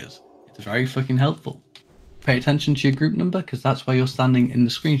everything is. It's very fucking helpful. Pay attention to your group number, because that's where you're standing in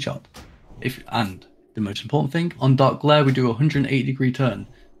the screenshot. And the most important thing, on Dark Glare we do a 180-degree turn.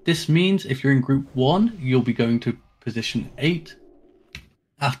 This means if you're in group 1, you'll be going to position 8.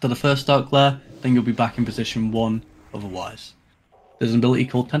 After the first Dark Glare, then you'll be back in position 1 otherwise. There's an ability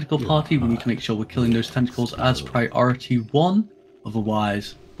called Tentacle Party. We need to make sure we're killing those tentacles as priority 1,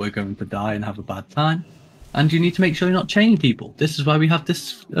 otherwise we're going to die and have a bad time. And you need to make sure you're not chaining people. This is why we have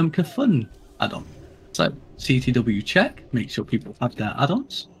this Cthulhu add-on. So, CTW check, make sure people have their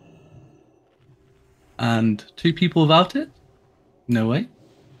add-ons. And 2 people without it? No way.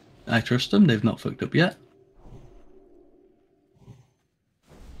 I trust them, they've not fucked up yet.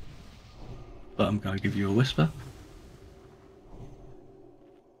 But I'm going to give you a whisper.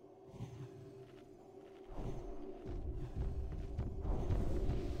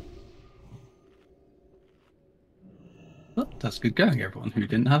 Oh, that's good going. Everyone who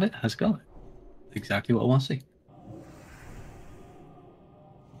didn't have it has got it. Exactly what I want to see.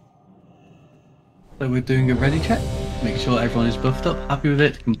 So we're doing a ready check. Make sure everyone is buffed up, happy with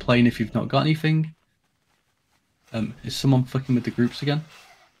it. Complain if you've not got anything. Is someone fucking with the groups again?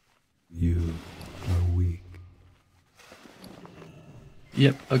 You are weak.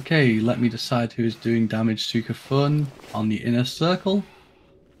 Yep, okay, let me decide who is doing damage to Cthulhu on the inner circle.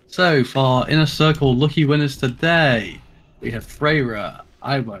 So, for our inner circle lucky winners today, we have Freyra,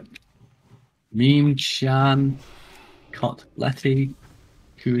 Iwan, Meme Chan, Kotletti,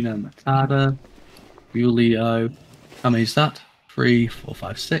 Kuna Matada, Julio. How many is that? 3, 4,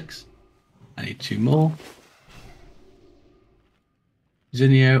 5, 6. I need 2 more.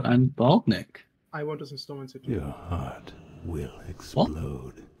 Zinio and Baldnick. I want this installment city. Your heart will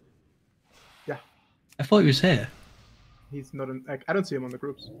explode. What? Yeah. I thought he was here. He's not in. I don't see him on the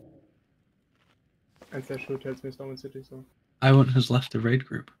groups. And Seshu tells me installment city, so. Iwan has left the raid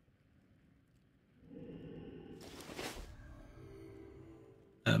group.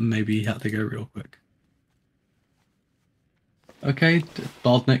 Maybe he had to go real quick. Okay,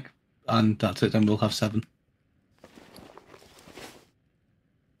 Baldnick, and that's it, then we'll have 7.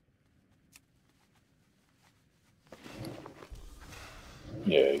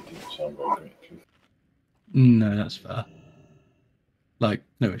 Yeah, it didn't sound very great. No, that's fair. Like,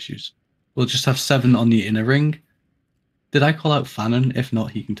 no issues. We'll just have 7 on the inner ring. Did I call out Fanon? If not,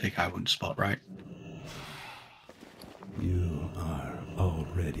 he can take Iwan's spot, right? You are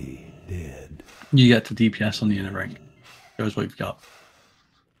already dead. You get to DPS on the inner ring. Shows what you've got.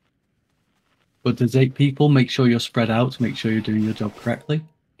 But there's 8 people. Make sure you're spread out. Make sure you're doing your job correctly.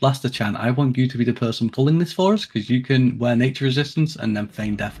 Blaster Chan, I want you to be the person pulling this for us, because you can wear nature resistance and then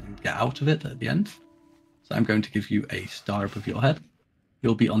feign death and get out of it at the end. So I'm going to give you a star above your head.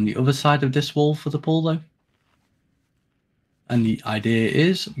 You'll be on the other side of this wall for the pull, though. And the idea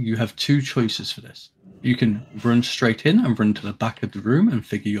is you have 2 choices for this. You can run straight in and run to the back of the room and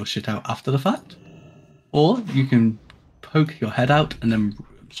figure your shit out after the fact. Or you can poke your head out and then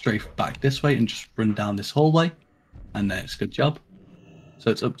strafe back this way and just run down this hallway. And then it's a good job. So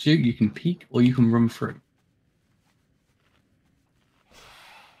it's up to you. You can peek or you can run through.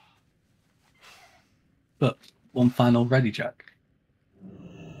 But one final ready check.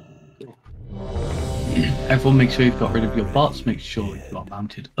 Everyone make sure you've got rid of your bots. Make sure you are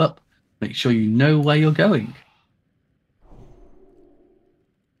mounted up. Make sure you know where you're going.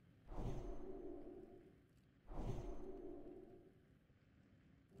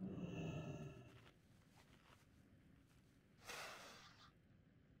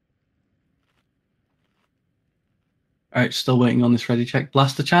 Alright, still waiting on this ready check.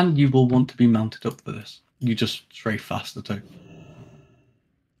 Blaster Chan, you will want to be mounted up for this. You just strafe faster too.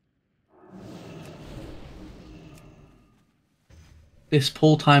 This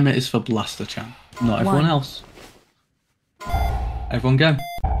pull timer is for Blaster Chan, not everyone else. Everyone go.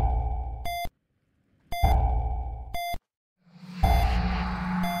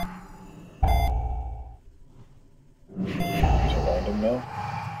 Random now.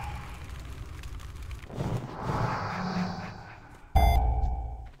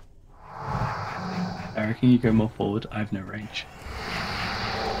 I reckon you go more forward. I have no range.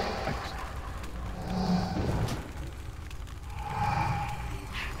 Thanks.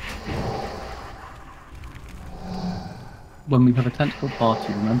 When we have a tentacle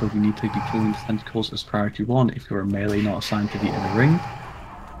party, remember we need to be killing the tentacles as priority 1. If you're a melee not assigned to the inner ring,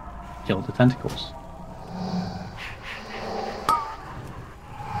 kill the tentacles.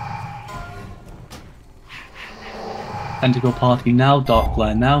 Tentacle party now, dark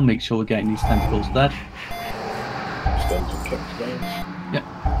glare now, make sure we're getting these tentacles dead. Stones and kicks, guys. Yep,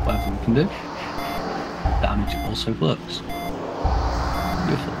 whatever we can do. Damage also works.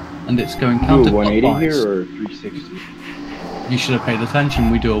 Beautiful. And it's going counterclockwise. Do a 180 here or 360? You should have paid attention,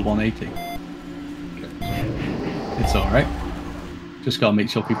 we do a 180. It's alright. Just gotta make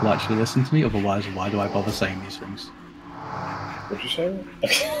sure people actually listen to me, otherwise why do I bother saying these things? What'd you say?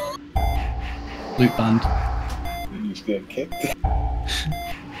 Loot band. You just get kicked? 6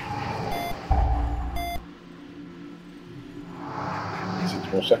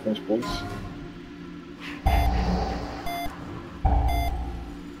 more seconds, boys.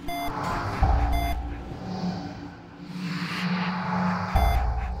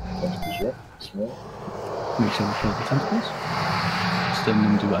 Tentacles up, small. Make sure we kill the tentacles. Stun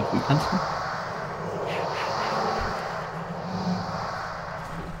them, do whatever we can to them.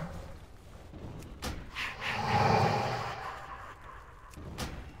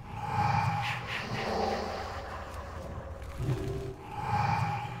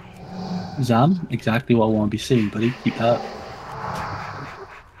 Zam, exactly what I want to be seeing, buddy. Keep that up.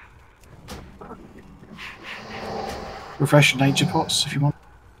 Refresh your nature pots if you want.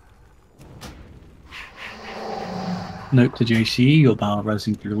 Note to JCE, your barrel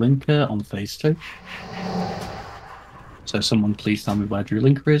resing through linker on phase 2. So someone please tell me where Drew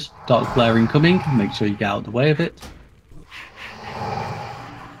Linker is. Dark glare incoming, make sure you get out of the way of it.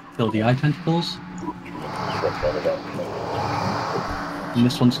 Kill the eye tentacles. And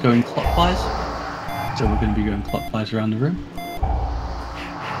this one's going clockwise. So we're going to be going clockwise around the room.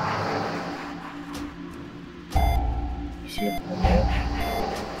 You see it on there?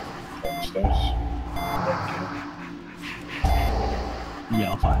 Downstairs.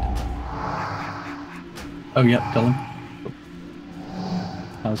 Yeah, I'll find him. Oh, yep, got him. Cool.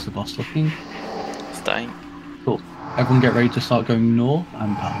 How's the boss looking? It's dying. Cool. Everyone get ready to start going north.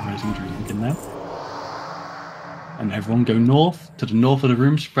 I'm battle raising Drew Lincoln now. And everyone go north, to the north of the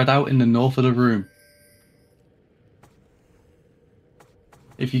room, spread out in the north of the room.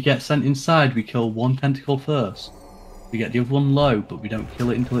 If you get sent inside, we kill one tentacle first. We get the other one low, but we don't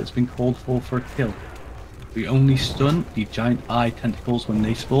kill it until it's been called for a kill. We only stun the giant eye tentacles when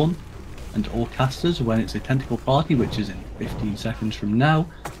they spawn, and all casters when it's a tentacle party, which is in 15 seconds from now.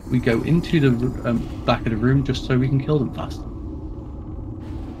 We go into the back of the room just so we can kill them faster.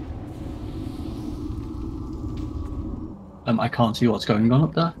 I can't see what's going on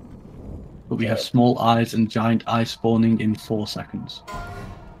up there, but we have small eyes and giant eyes spawning in 4 seconds.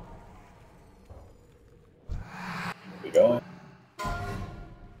 Big eye.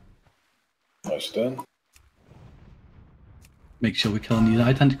 Nice done. Make sure we're killing these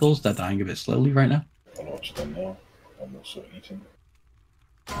eye tentacles. They're dying a bit slowly right now. I know what's done now. I'm also eating.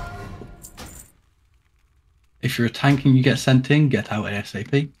 If you're a tank and you get sent in, get out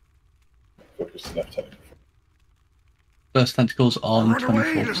ASAP. Focus the left tentacle. First tentacle's on Run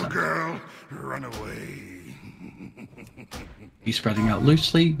away, little 24%. girl. Run away. He's spreading out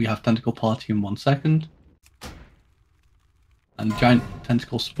loosely. We have tentacle party in 1 second. And giant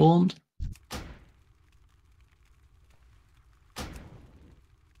tentacle spawned.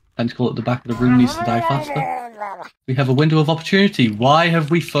 Tentacle at the back of the room needs to die faster. We have a window of opportunity. Why have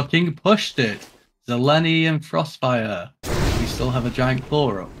we fucking pushed it? Zeleny and Frostfire. We still have a giant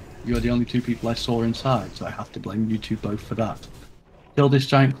claw up. You are the only two people I saw inside, so I have to blame you two both for that. Kill this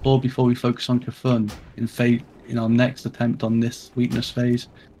giant claw before we focus on Kafun. In our next attempt on this weakness phase,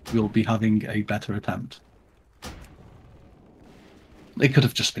 we'll be having a better attempt. They could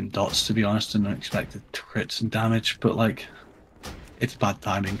have just been dots, to be honest, and unexpected crits and damage, but like, it's bad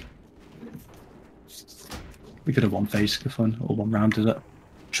timing. We could have one phase Kafun, or one round did it.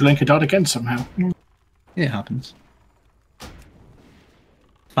 Shalinka died again somehow. It happens.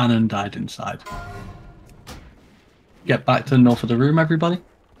 Fanon died inside. Get back to the north of the room, everybody.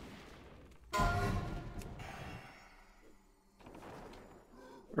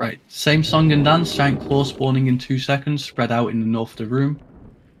 Right, same song and dance, giant claw spawning in 2 seconds, spread out in the north of the room.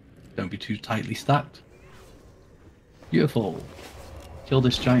 Don't be too tightly stacked. Beautiful. Kill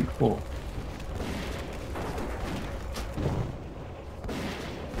this giant claw.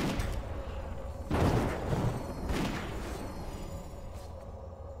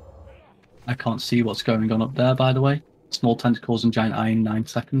 I can't see what's going on up there, by the way. Small tentacles and giant eye in 9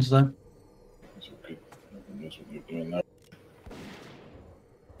 seconds, though. That's okay. Everyone knows what you're doing now.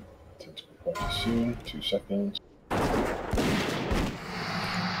 Tentacle party soon. 2 seconds.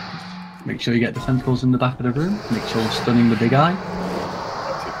 Make sure you get the tentacles in the back of the room. Make sure you're stunning the big eye.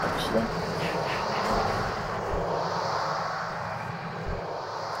 I'll take next to them.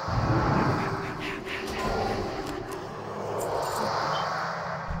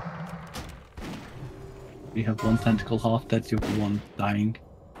 We have one tentacle half dead, the other one dying.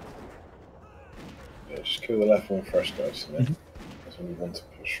 Yeah, just kill the left one first, guys, and then that's when we want to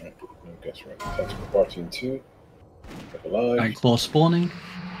push, right? No guess, right. Tentacle party in 2. Keep alive. Giant claw spawning.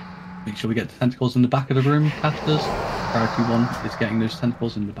 Make sure we get the tentacles in the back of the room, casters. Priority 1 is getting those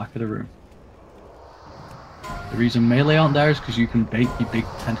tentacles in the back of the room. The reason melee aren't there is because you can bait your big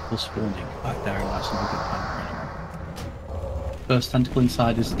tentacle spawning back there, and that's not a good time for anyone. First tentacle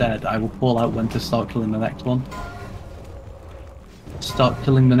inside is dead. I will call out when to start killing the next one. Start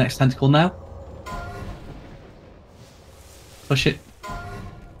killing the next tentacle now. Push it.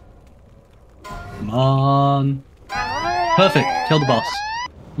 Come on. Perfect. Kill the boss.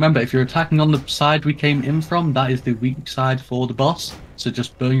 Remember, if you're attacking on the side we came in from, that is the weak side for the boss. So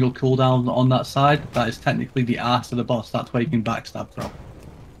just burn your cooldown on that side. That is technically the ass of the boss. That's where you can backstab from.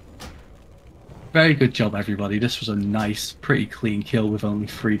 Very good job, everybody. This was a nice, pretty clean kill with only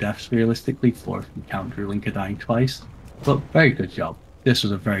 3 deaths, realistically, 4 if you count Linka dying twice. But very good job. This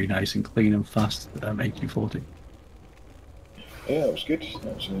was a very nice and clean and fast AQ40. Yeah, that was good.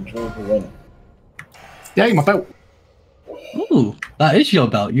 That was an enjoyable run. Yeah, my belt. Ooh, that is your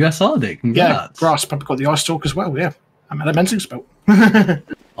belt. USRD. Congrats. Yeah, Grass probably got the Ice Stalk as well, yeah. I'm Elemental's belt.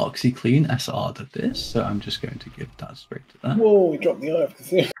 OxyClean SR did this, so I'm just going to give that straight to that. Whoa, we dropped the eye off the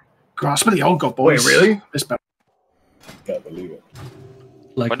thing. Grasp of the old god, boys. Wait, really? This belt. Can't believe it.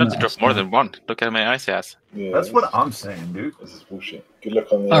 Why don't you drop more than one? Look at how many eyes he has. Yeah, That's what I'm saying, dude. This is bullshit. Good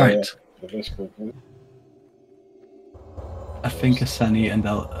luck on the Alright. the Glisco. I think Aseni and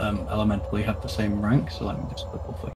Elementally have the same rank, so let me just double